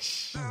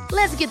Fresh.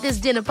 Let's get this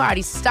dinner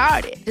party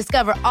started.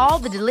 Discover all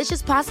the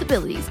delicious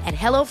possibilities at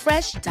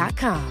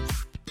HelloFresh.com.